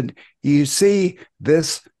he said, you see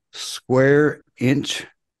this square inch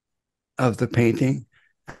of the painting?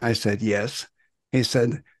 I said, yes. He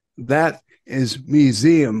said, that is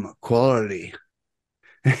museum quality.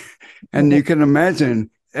 And you can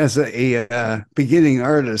imagine as a beginning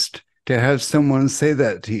artist to have someone say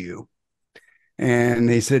that to you. And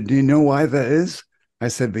he said, do you know why that is? I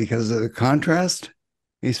said, because of the contrast.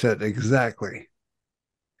 He said, exactly.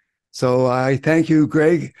 So I thank you,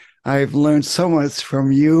 Greg. I've learned so much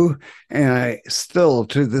from you, and I still,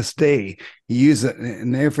 to this day, use it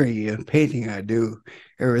in every painting I do,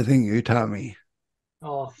 everything you taught me.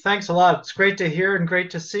 Oh, thanks a lot. It's great to hear and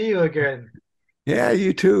great to see you again. Yeah,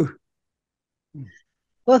 you too.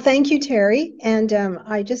 Well, thank you, Terry. And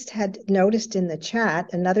I just had noticed in the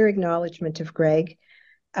chat another acknowledgement of Greg.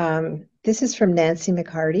 This is from Nancy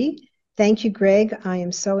McCarty. Thank you, Greg. I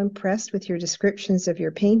am so impressed with your descriptions of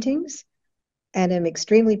your paintings and am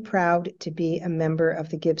extremely proud to be a member of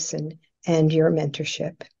the Gibson and your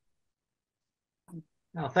mentorship.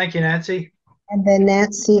 Oh, thank you, Nancy. And then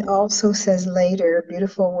Nancy also says later,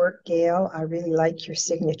 beautiful work, Gayle. I really like your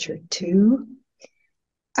signature too.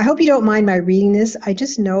 I hope you don't mind my reading this. I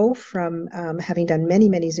just know from having done many,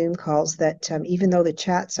 many Zoom calls that even though the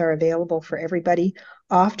chats are available for everybody,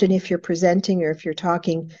 often if you're presenting or if you're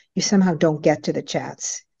talking, you somehow don't get to the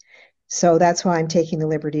chats. So that's why I'm taking the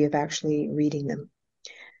liberty of actually reading them.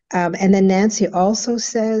 And then Nancy also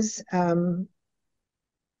says, I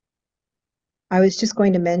was just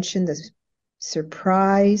going to mention the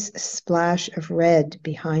surprise splash of red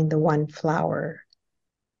behind the one flower.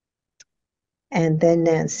 And then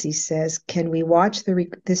Nancy says, can we watch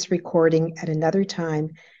this recording at another time?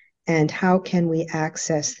 And how can we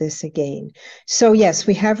access this again? So yes,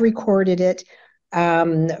 we have recorded it.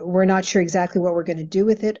 We're not sure exactly what we're going to do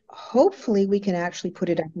with it. Hopefully we can actually put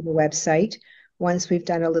it up on the website once we've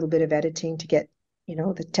done a little bit of editing to get,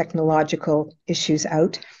 the technological issues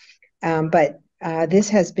out. But this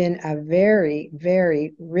has been a very,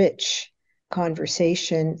 very rich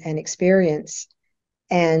conversation and experience.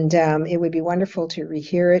 And it would be wonderful to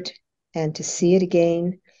rehear it and to see it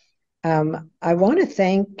again. I want to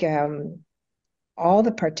thank all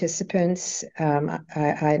the participants, and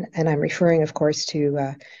I'm referring, of course,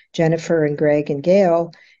 to Jennifer and Greg and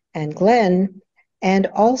Gayle and Glenn, and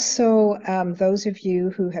also those of you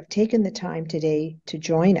who have taken the time today to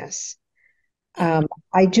join us.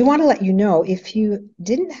 I do want to let you know, if you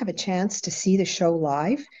didn't have a chance to see the show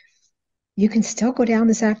live, you can still go down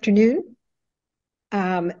this afternoon.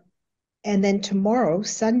 And then tomorrow,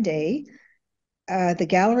 Sunday, the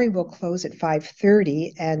gallery will close at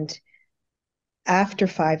 5:30, and after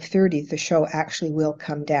 5:30, the show actually will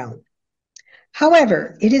come down.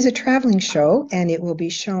 However, it is a traveling show, and it will be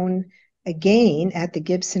shown again at the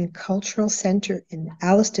Gibson Cultural Centre in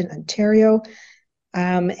Alliston, Ontario.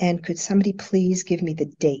 And could somebody please give me the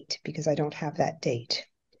date, because I don't have that date.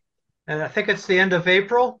 And I think it's the end of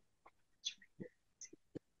April.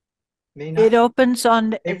 It opens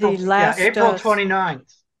on April, the last... yeah, April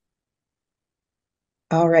 29th.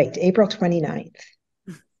 All right, April 29th.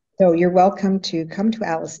 So you're welcome to come to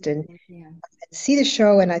Alliston, see the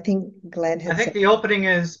show, and I think Glenn has... I think the opening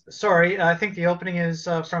is, I think the opening is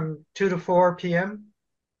from 2 to 4 p.m.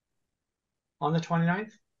 on the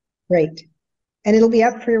 29th. Great. And it'll be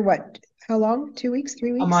up for what? How long? 2 weeks?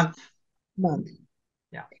 3 weeks? A month. Month.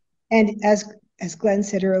 Yeah. And as Glenn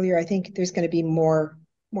said earlier, I think there's going to be more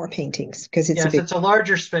paintings because it's it's a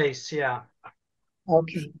larger space. Yeah.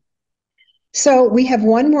 Okay. So we have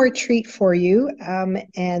one more treat for you,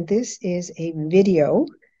 and this is a video,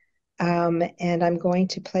 and I'm going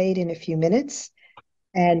to play it in a few minutes.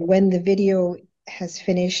 And when the video has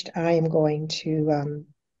finished, I am going to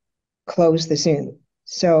close the Zoom.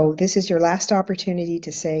 So this is your last opportunity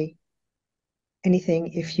to say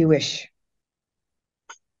anything if you wish.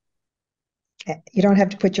 You don't have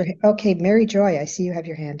to put your... Okay, Mary Joy, I see you have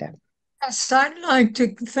your hand up. Yes, I'd like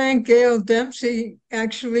to thank Gayle Dempsey,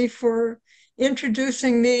 actually, for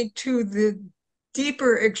introducing me to the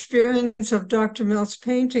deeper experience of Dr. Mills'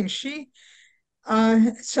 painting. She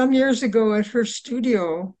some years ago at her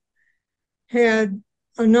studio, had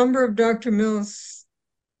a number of Dr. Mills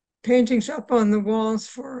paintings up on the walls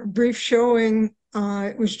for a brief showing.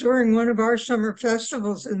 It was during one of our summer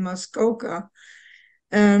festivals in Muskoka,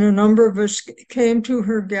 and a number of us came to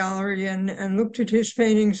her gallery and looked at his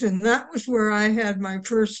paintings, and that was where I had my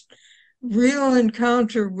first real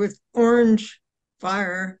encounter with orange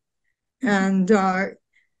fire, and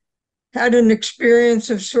had an experience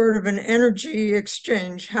of sort of an energy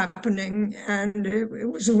exchange happening, and it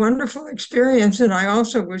was a wonderful experience. And I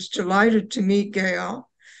also was delighted to meet Gayle,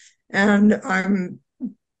 and I'm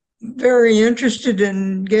very interested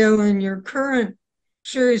in, Gayle, in your current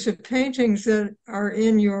series of paintings that are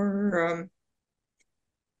in your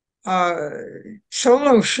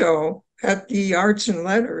solo show at the Arts and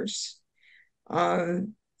Letters,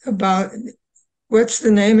 about, what's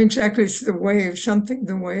the name exactly? It's The Wave, something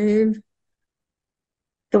The Wave.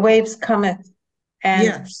 The Waves Cometh. And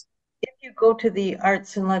yes, if you go to the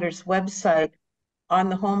Arts and Letters website, on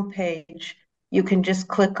the homepage, you can just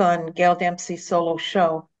click on Gayle Dempsey Solo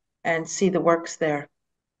Show and see the works there.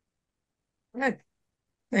 good.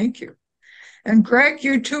 Thank you. And Greg,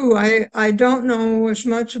 you too. I don't know as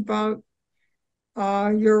much about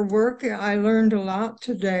your work. I learned a lot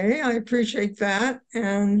today. I appreciate that.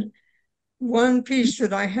 And one piece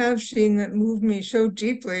that I have seen that moved me so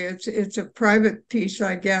deeply, it's a private piece,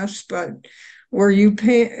 I guess, but where you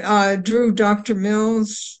drew Dr.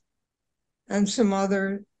 Mills and some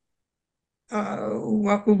other,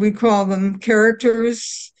 what would we call them,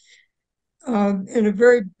 characters, in a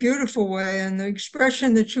very beautiful way. And the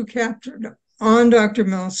expression that you captured on Dr.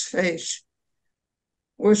 Mills' face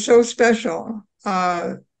was so special.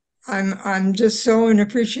 I'm just so in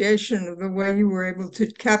appreciation of the way you were able to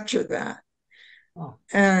capture that. Oh.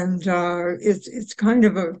 And it's kind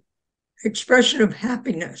of a expression of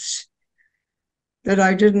happiness that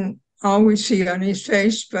I didn't always see on his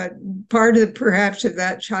face, but part of perhaps of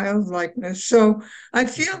that childlikeness. So I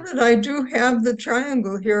feel that I do have the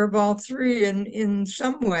triangle here of all three in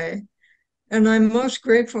some way. And I'm most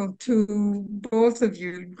grateful to both of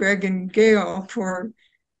you, Greg and Gayle, for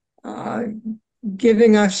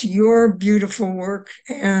giving us your beautiful work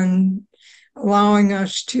and allowing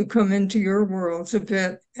us to come into your worlds a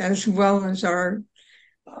bit, as well as our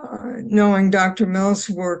knowing Dr. Mills'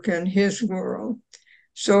 work and his world.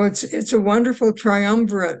 So it's a wonderful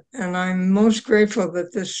triumvirate, and I'm most grateful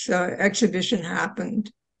that this exhibition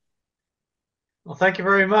happened. Well, thank you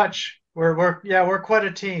very much. We're quite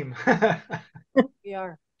a team. We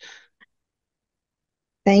are.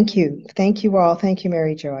 Thank you. Thank you all. Thank you,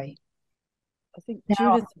 Mary Joy. I think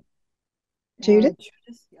Now, Judith.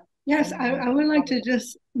 Yeah. Yes, I would like to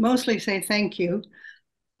just mostly say thank you.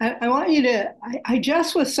 I want you to, I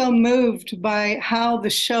just was so moved by how the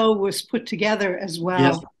show was put together as well.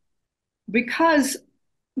 Yes. Because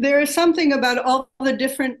there is something about all the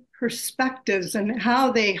different perspectives and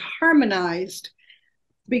how they harmonized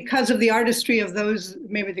because of the artistry of those,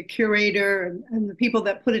 maybe the curator and the people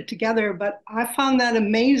that put it together. But I found that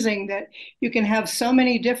amazing that you can have so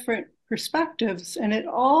many different perspectives, and it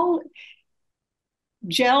all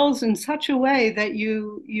gels in such a way that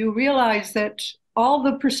you realize that all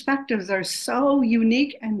the perspectives are so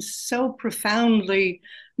unique and so profoundly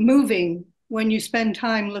moving when you spend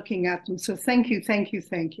time looking at them. So thank you, thank you,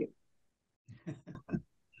 thank you.